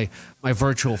 basically my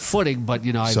virtual footing. But,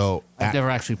 I've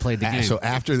never actually played the game. So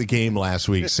after the game last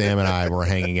week, Sam and I were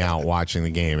hanging out watching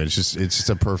the game. It's just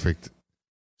a perfect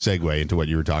segue into what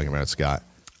you were talking about, Scott.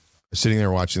 Sitting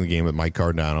there watching the game with Mike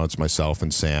Cardano, it's myself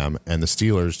and Sam, and the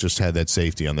Steelers just had that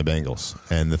safety on the Bengals.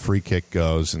 And the free kick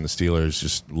goes, and the Steelers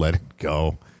just let it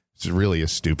go. It's really a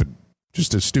stupid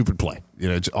play,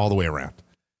 it's all the way around.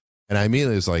 And I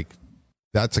immediately was like,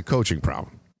 that's a coaching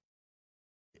problem.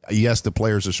 Yes, the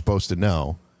players are supposed to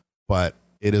know, but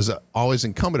it is always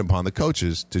incumbent upon the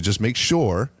coaches to just make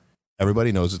sure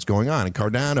everybody knows what's going on. And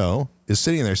Cardano is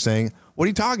sitting there saying, what are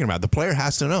you talking about? The player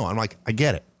has to know. I'm like, I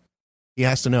get it. He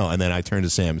has to know. And then I turn to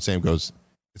Sam, and Sam goes,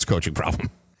 it's a coaching problem.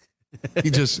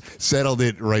 He just settled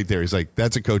it right there. He's like,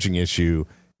 that's a coaching issue.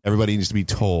 Everybody needs to be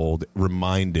told,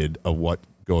 reminded of what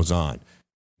goes on.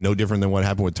 No different than what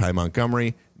happened with Ty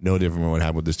Montgomery. No different than what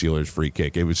happened with the Steelers' free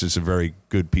kick. It was just a very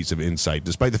good piece of insight.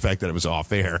 Despite the fact that it was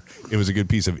off air, it was a good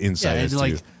piece of insight. Yeah,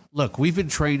 and look, we've been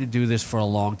trained to do this for a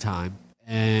long time.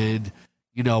 And,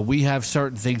 we have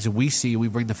certain things that we see. We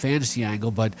bring the fantasy angle.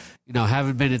 But,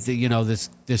 having been at the,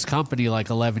 this company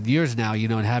like 11 years now,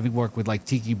 and having worked with like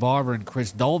Tiki Barber and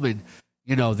Chris Dolman,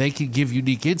 they can give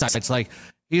unique insights. It's like,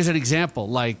 here's an example.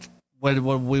 Like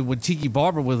when Tiki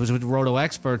Barber was with Roto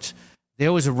Experts,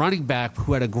 there was a running back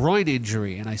who had a groin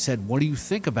injury. And I said, what do you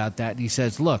think about that? And he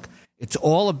says, look, it's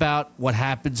all about what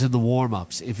happens in the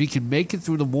warm-ups. If he can make it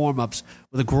through the warm-ups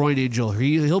with a groin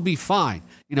injury, he'll be fine.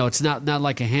 It's not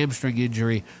like a hamstring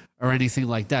injury or anything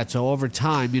like that. So over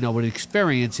time, with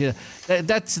experience,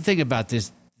 that's the thing about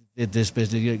this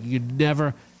business. You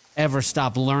never, ever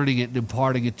stop learning it and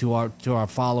imparting it to our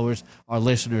followers, our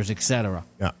listeners, etc.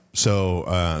 Yeah.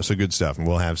 So good stuff. And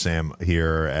we'll have Sam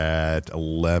here at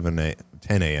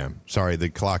 10 a.m. Sorry, the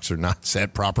clocks are not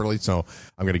set properly, so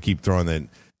I'm going to keep throwing the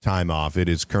time off. It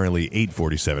is currently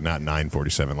 8:47, not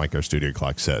 9:47, like our studio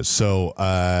clock says. So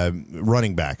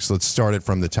running backs. Let's start it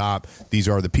from the top. These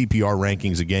are the PPR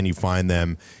rankings. Again, you find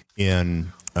them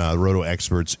in Roto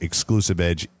Experts exclusive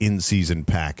Edge in-season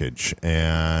package.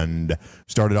 And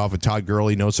started off with Todd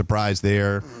Gurley, no surprise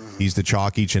there. He's the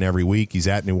chalk each and every week. He's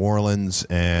at New Orleans,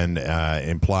 and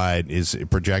implied his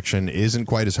projection isn't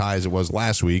quite as high as it was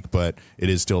last week, but it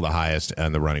is still the highest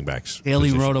on the running backs. Daily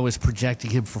position. Roto is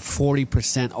projecting him for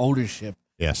 40% ownership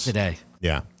today.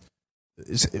 Yeah.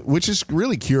 Which is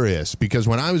really curious, because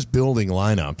when I was building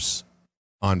lineups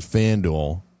on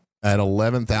FanDuel at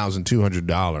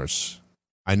 $11,200,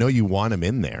 I know you want him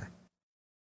in there.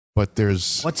 But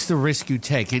there's... What's the risk you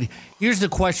take? And here's the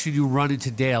question you run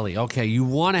into daily. Okay, you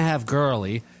want to have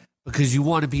Gurley because you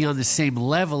want to be on the same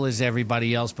level as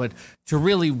everybody else, but to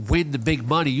really win the big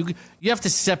money, you have to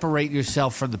separate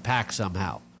yourself from the pack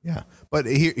somehow. Yeah, but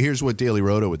here's what Daily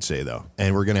Roto would say, though,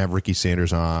 and we're going to have Ricky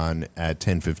Sanders on at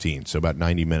 10:15, so about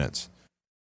 90 minutes.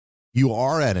 You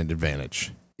are at an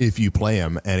advantage if you play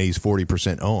him and he's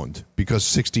 40% owned, because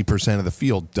 60% of the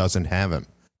field doesn't have him.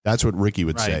 That's what Ricky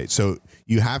would say. So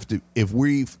you have to, if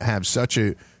we have such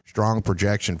a strong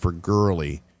projection for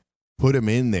Gurley, put him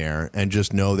in there and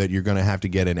just know that you're going to have to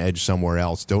get an edge somewhere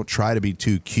else. Don't try to be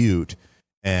too cute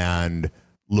and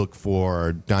look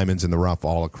for diamonds in the rough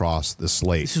all across the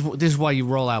slate. This is why you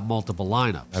roll out multiple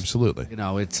lineups. Absolutely. You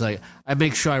know, it's like I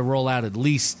make sure I roll out at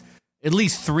least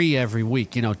 3 every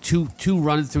week. You know, two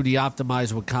running through the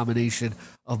optimizer with combination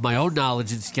of my own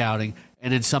knowledge and scouting,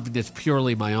 and then something that's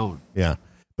purely my own. Yeah.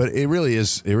 But it really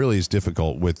is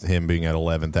difficult with him being at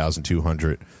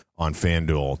 11,200 on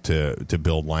FanDuel to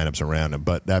build lineups around him.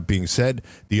 But that being said,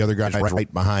 the other guys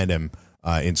right behind him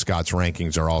in Scott's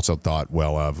rankings are also thought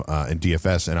well of in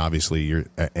DFS and obviously your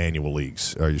annual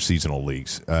leagues or your seasonal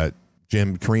leagues.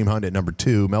 Jim, Kareem Hunt at number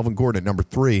 2, Melvin Gordon at number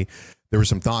 3. There was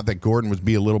some thought that Gordon would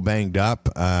be a little banged up.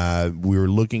 We were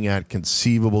looking at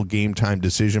conceivable game time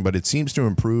decision, but it seems to have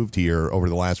improved here over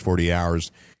the last 40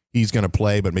 hours. He's going to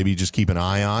play, but maybe just keep an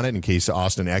eye on it in case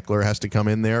Austin Eckler has to come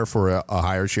in there for a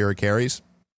higher share of carries.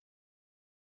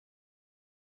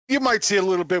 You might see a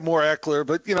little bit more Eckler,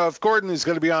 but, you know, if Gordon is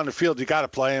going to be on the field, you got to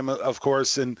play him, of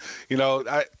course. And, you know,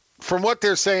 from what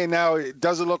they're saying now, it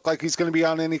doesn't look like he's going to be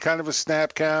on any kind of a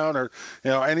snap count or, you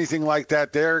know, anything like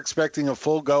that. They're expecting a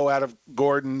full go out of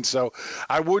Gordon. So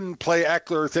I wouldn't play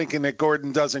Eckler thinking that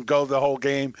Gordon doesn't go the whole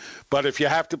game. But if you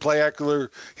have to play Eckler,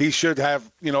 he should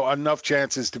have, you know, enough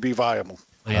chances to be viable.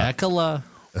 Eckler.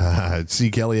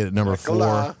 Zeke Elliott at number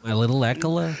 4. My little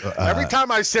Eckler. Every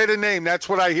time I say the name, that's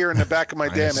what I hear in the back of my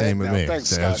damn head. Same with now. me.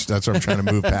 Thanks, that's Scott. what I'm trying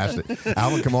to move past it.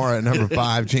 Alvin Kamara at number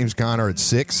 5, James Conner at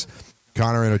 6.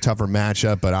 Conner in a tougher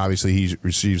matchup, but obviously he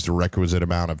receives the requisite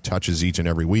amount of touches each and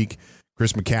every week.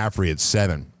 Chris McCaffrey at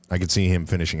 7. I could see him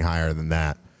finishing higher than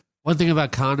that. One thing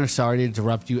about Conner, sorry to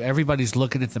interrupt you, everybody's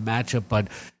looking at the matchup, but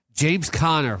James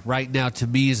Conner right now to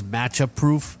me is matchup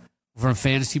proof from a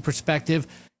fantasy perspective.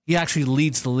 He actually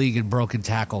leads the league in broken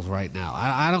tackles right now.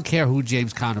 I don't care who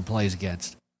James Conner plays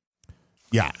against.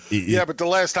 Yeah. Yeah, but the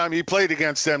last time he played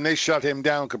against them, they shut him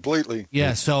down completely.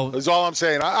 Yeah, so that's all I'm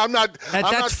saying. I'm not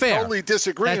fair. Totally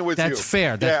disagreeing with you. That's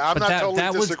fair. I'm not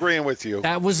totally disagreeing with you.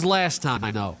 That was last time,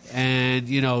 I know. And,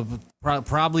 you know,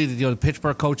 probably the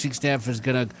Pittsburgh coaching staff is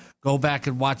going to go back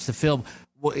and watch the film.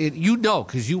 Well, you know,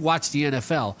 because you watch the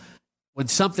NFL, when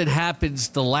something happens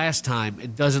the last time,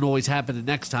 it doesn't always happen the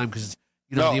next time because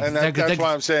you know, that's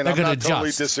why I'm saying I'm not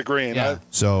totally disagreeing. Yeah.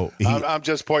 I'm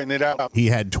just pointing it out. He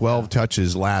had 12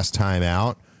 touches last time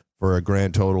out for a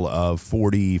grand total of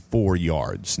 44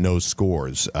 yards, no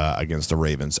scores against the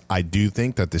Ravens. I do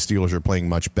think that the Steelers are playing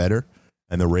much better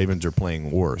and the Ravens are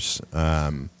playing worse.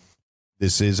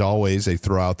 This is always a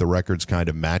throw out the records kind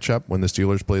of matchup when the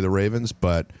Steelers play the Ravens,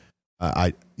 but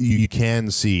you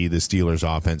can see the Steelers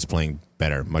offense playing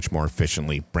better, much more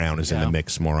efficiently. Brown is in the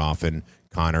mix more often.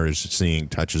 Conner is seeing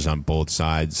touches on both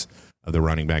sides of the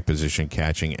running back position,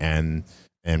 catching and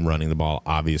running the ball,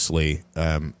 obviously.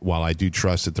 While I do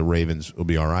trust that the Ravens will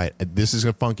be all right, this is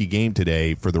a funky game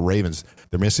today for the Ravens.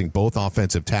 They're missing both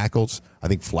offensive tackles. I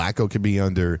think Flacco could be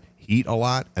under heat a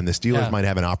lot, and the Steelers might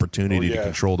have an opportunity to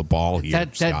control the ball here.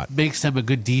 That makes them a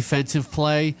good defensive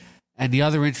play. And the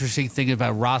other interesting thing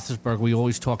about Roethlisberger, we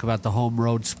always talk about the home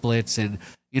road splits, and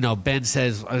you know, Ben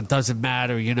says it doesn't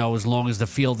matter, you know, as long as the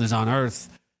field is on earth,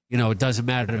 you know, it doesn't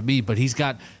matter to me. But he's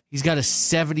got a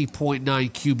 70.9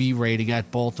 QB rating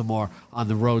at Baltimore on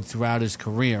the road throughout his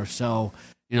career. So,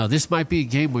 you know, this might be a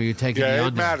game where you're taking the under.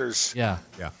 It matters. Yeah,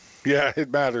 it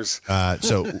matters.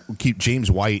 So keep James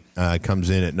White comes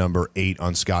in at number 8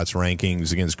 on Scott's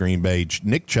rankings against Green Bay.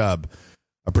 Nick Chubb,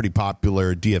 a pretty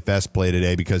popular DFS play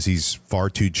today because he's far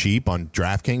too cheap on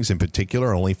DraftKings in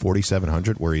particular, only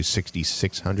 4,700, where he's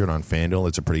 6,600 on FanDuel.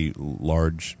 It's a pretty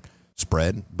large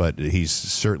spread, but he's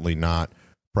certainly not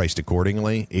priced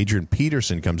accordingly. Adrian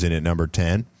Peterson comes in at number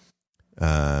 10.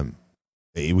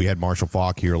 We had Marshall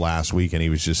Faulk here last week, and he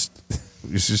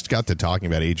just got to talking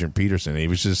about Adrian Peterson. He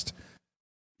was just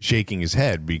shaking his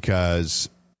head because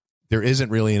there isn't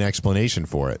really an explanation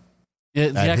for it.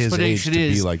 The explanation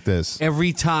is be like this.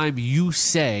 Every time you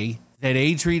say that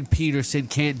Adrian Peterson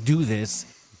can't do this,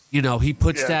 he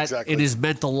puts that in his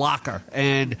mental locker.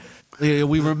 And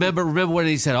we remember when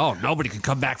he said, "Oh, nobody can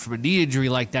come back from a knee injury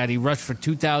like that." He rushed for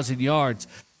 2,000 yards.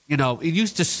 It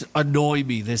used to annoy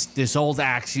me, this old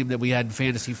axiom that we had in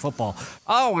fantasy football.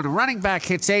 Oh, when a running back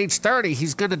hits age 30,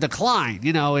 he's going to decline.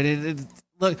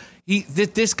 Look,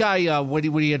 this guy, when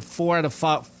he had 4 out of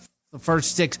 5, the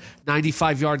first 6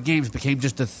 95-yard games, became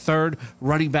just the third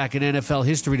running back in NFL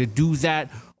history to do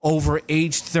that over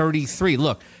age 33.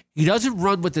 Look, he doesn't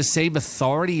run with the same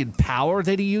authority and power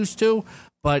that he used to,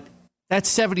 but that's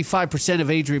 75%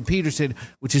 of Adrian Peterson,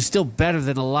 which is still better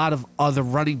than a lot of other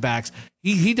running backs.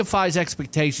 He defies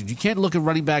expectations. You can't look at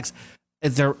running backs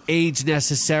at their age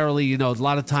necessarily. A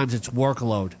lot of times it's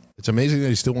workload. It's amazing that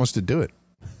he still wants to do it.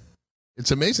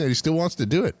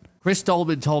 Chris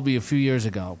Dolman told me a few years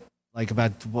ago,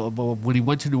 about when he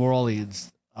went to New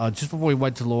Orleans, just before he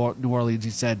went to New Orleans,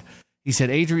 he said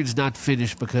Adrian's not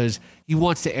finished because he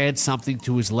wants to add something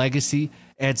to his legacy,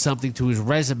 add something to his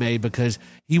resume, because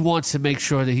he wants to make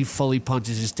sure that he fully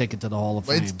punches his ticket to the Hall of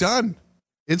Fame. It's done.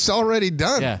 It's already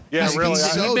done. Yeah, really.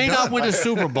 He may not win a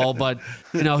Super Bowl, but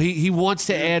he wants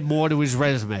to add more to his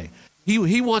resume.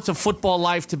 He wants a football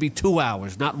life to be 2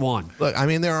 hours, not 1. Look, I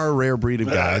mean, there are a rare breed of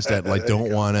guys that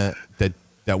don't want to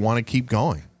that want to keep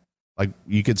going. Like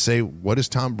you could say, what is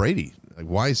Tom Brady? Like,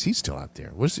 why is he still out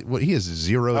there? He has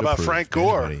zero. How about Frank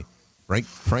Gore?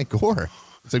 Frank Gore.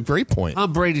 It's a great point.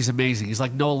 Tom Brady's amazing. He's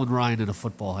like Nolan Ryan in a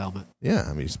football helmet. Yeah,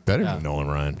 I mean, he's better than Nolan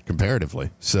Ryan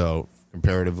comparatively. So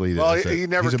comparatively, he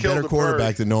never he's a killed better a quarterback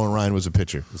bird. than Nolan Ryan was a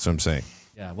pitcher. That's what I'm saying.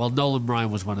 Yeah, well, Nolan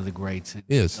Ryan was one of the greats. He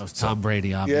is. That was Tom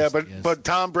Brady, obviously. Yeah, but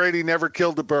Tom Brady never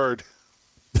killed a bird.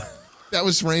 That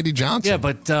was Randy Johnson. Yeah,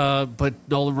 but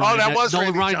Nolan Ryan,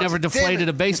 Nolan Ryan never deflated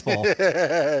a baseball. Yeah,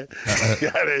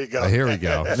 there you go. Here we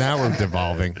go. Now we're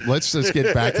devolving. Let's just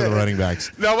get back to the running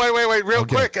backs. No, wait, real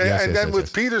quick. Yes, and then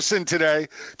with Peterson today,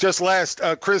 just last,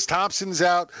 Chris Thompson's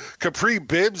out. Capri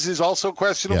Bibbs is also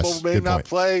questionable, Yes, may good not point.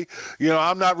 play.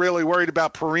 I'm not really worried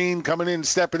about Perrine coming in and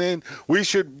stepping in. We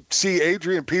should see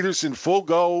Adrian Peterson full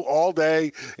go all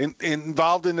day,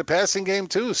 involved in the passing game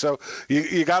too. So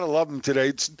you got to love him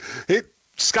today.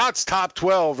 Scott's top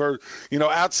 12, or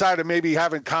outside of maybe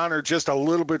having Connor just a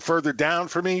little bit further down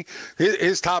for me,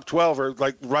 his top 12 are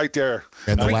like right there.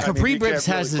 And Capri Bibbs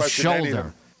has his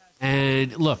shoulder,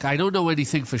 and look, I don't know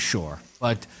anything for sure,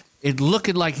 but it's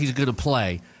looking like he's going to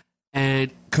play.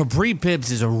 And Capri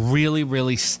Bibbs is a really,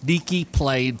 really sneaky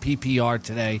play in PPR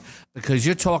today, because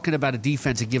you're talking about a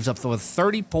defense that gives up over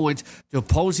 30 points to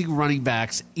opposing running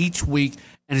backs each week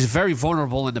and is very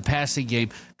vulnerable in the passing game.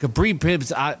 Capri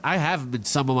Bibbs, I have him in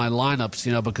some of my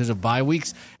lineups, because of bye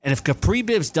weeks. And if Capri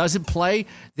Bibbs doesn't play,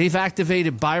 they've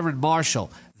activated Byron Marshall.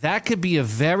 That could be a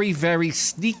very, very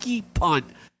sneaky punt,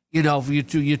 if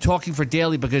you're talking for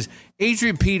daily, because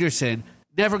Adrian Peterson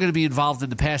never going to be involved in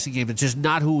the passing game. It's just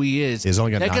not who he is. He's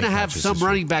only got They're 9 going to have catches some this year.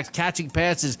 running backs catching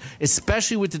passes,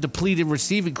 especially with the depleted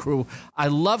receiving crew. I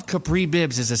love Capri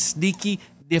Bibbs as a sneaky,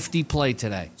 nifty play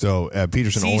today. So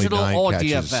Peterson Seasonal or only 9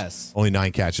 catches. DFS. Only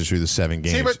 9 catches through the 7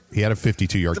 games. but he had a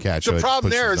 52-yard catch. the so it problem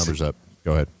puts there his is- numbers up.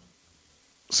 Go ahead.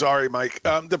 Sorry, Mike.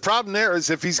 The problem there is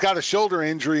if he's got a shoulder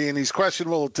injury and he's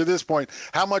questionable to this point,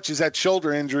 how much is that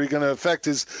shoulder injury going to affect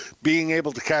his being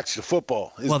able to catch the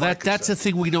football? Well, that's the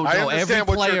thing we don't know. I understand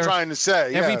what you're trying to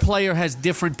say. Every yeah. player has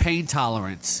different pain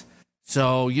tolerance.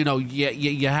 So, you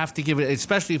have to give it,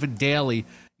 especially if in daily,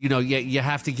 you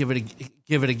have to give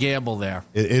it a gamble there.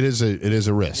 It is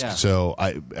a risk. Yeah. So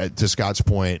to Scott's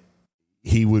point,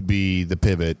 he would be the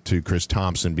pivot to Chris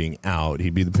Thompson being out.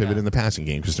 He'd be the pivot in the passing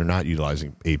game because they're not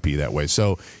utilizing AP that way.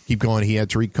 So keep going. He had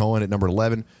Tariq Cohen at number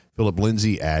 11, Phillip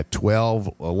Lindsay at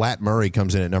 12. Lat Murray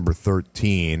comes in at number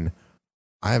 13.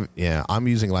 I'm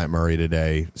using Lat Murray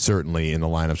today, certainly in the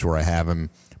lineups where I have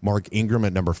him. Mark Ingram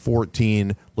at number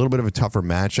 14. A little bit of a tougher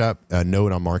matchup.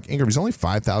 Note on Mark Ingram. He's only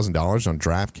 $5,000 on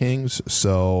DraftKings.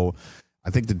 So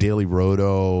I think the Daily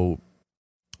Roto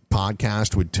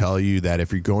podcast would tell you that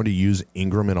if you're going to use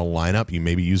Ingram in a lineup, you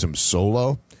maybe use him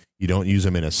solo. You don't use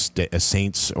him in a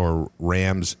Saints or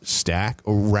Rams stack,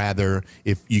 or rather,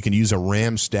 if you can use a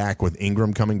Rams stack with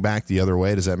Ingram coming back the other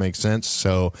way. Does that make sense?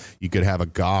 So you could have a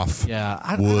Goff,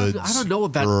 Woods, I don't know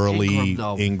about early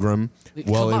Ingram, though.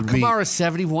 Well, Kamara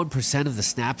 71% of the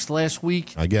snaps last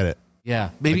week. I get it.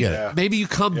 Yeah, get maybe you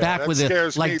come back that with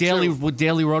scares me what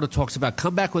Daily Roto talks about.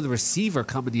 Come back with a receiver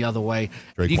coming the other way.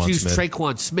 You can use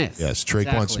Traquan Smith. Yes,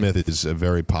 Traquan Smith is a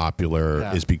very popular,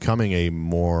 is becoming a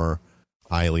more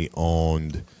highly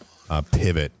owned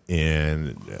pivot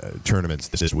in tournaments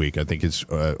this week. I think his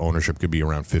ownership could be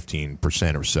around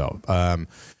 15% or so.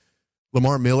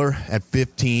 Lamar Miller at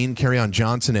 15, Kerryon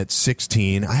Johnson at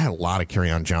 16. I had a lot of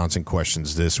Kerryon Johnson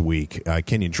questions this week.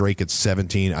 Kenyon Drake at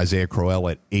 17, Isaiah Crowell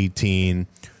at 18,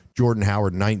 Jordan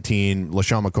Howard 19,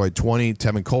 LaShawn McCoy 20,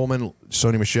 Tevin Coleman,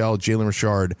 Sony Michel, Jalen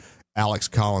Richard, Alex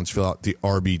Collins fill out the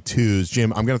RB2s.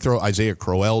 Jim, I'm going to throw Isaiah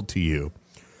Crowell to you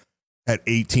at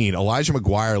 18. Elijah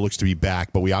McGuire looks to be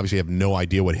back, but we obviously have no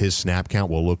idea what his snap count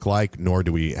will look like, nor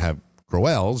do we have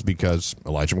Crowell's because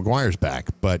Elijah McGuire's back.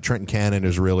 But Trenton Cannon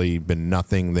has really been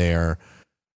nothing there.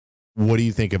 What do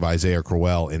you think of Isaiah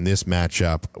Crowell in this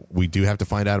matchup? We do have to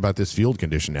find out about this field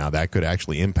condition now. That could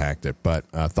actually impact it. But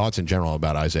thoughts in general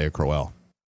about Isaiah Crowell?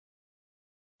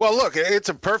 Well, look, it's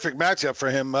a perfect matchup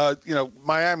for him.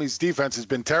 Miami's defense has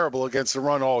been terrible against the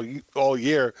run all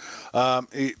year.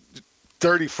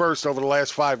 31st over the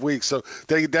last 5 weeks, so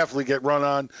they definitely get run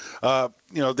on.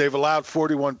 They've allowed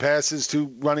 41 passes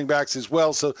to running backs as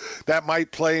well, so that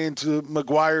might play into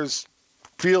McGuire's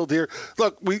field here.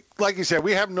 Look, like you said,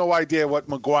 we have no idea what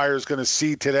McGuire is going to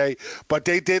see today, but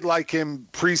they did like him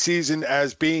preseason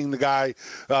as being the guy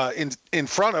in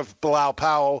front of Bilal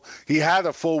Powell. He had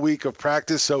a full week of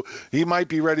practice, so he might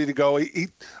be ready to go.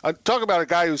 Talk about a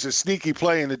guy who's a sneaky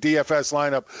play in the DFS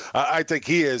lineup. I think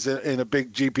he is in a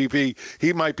big GPP.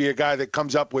 He might be a guy that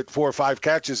comes up with 4 or 5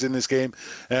 catches in this game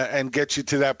and gets you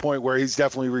to that point where he's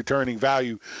definitely returning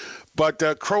value.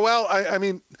 But Crowell,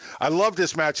 I love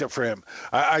this matchup for him.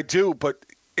 I do, but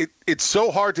it's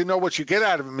so hard to know what you get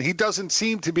out of him. He doesn't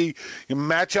seem to be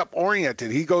matchup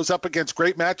oriented. He goes up against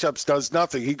great matchups, does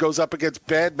nothing. He goes up against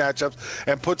bad matchups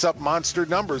and puts up monster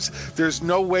numbers. There's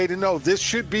no way to know. This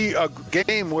should be a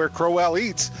game where Crowell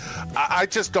eats. I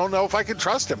just don't know if I can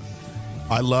trust him.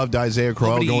 I loved Isaiah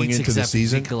Crowell going into the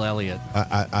season.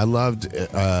 I loved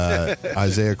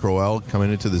Isaiah Crowell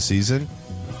coming into the season,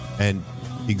 and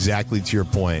exactly to your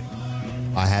point,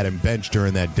 I had him benched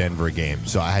during that Denver game,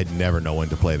 so I had never known when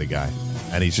to play the guy.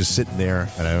 And he's just sitting there,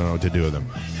 and I don't know what to do with him.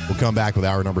 We'll come back with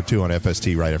hour number 2 on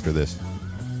FST right after this.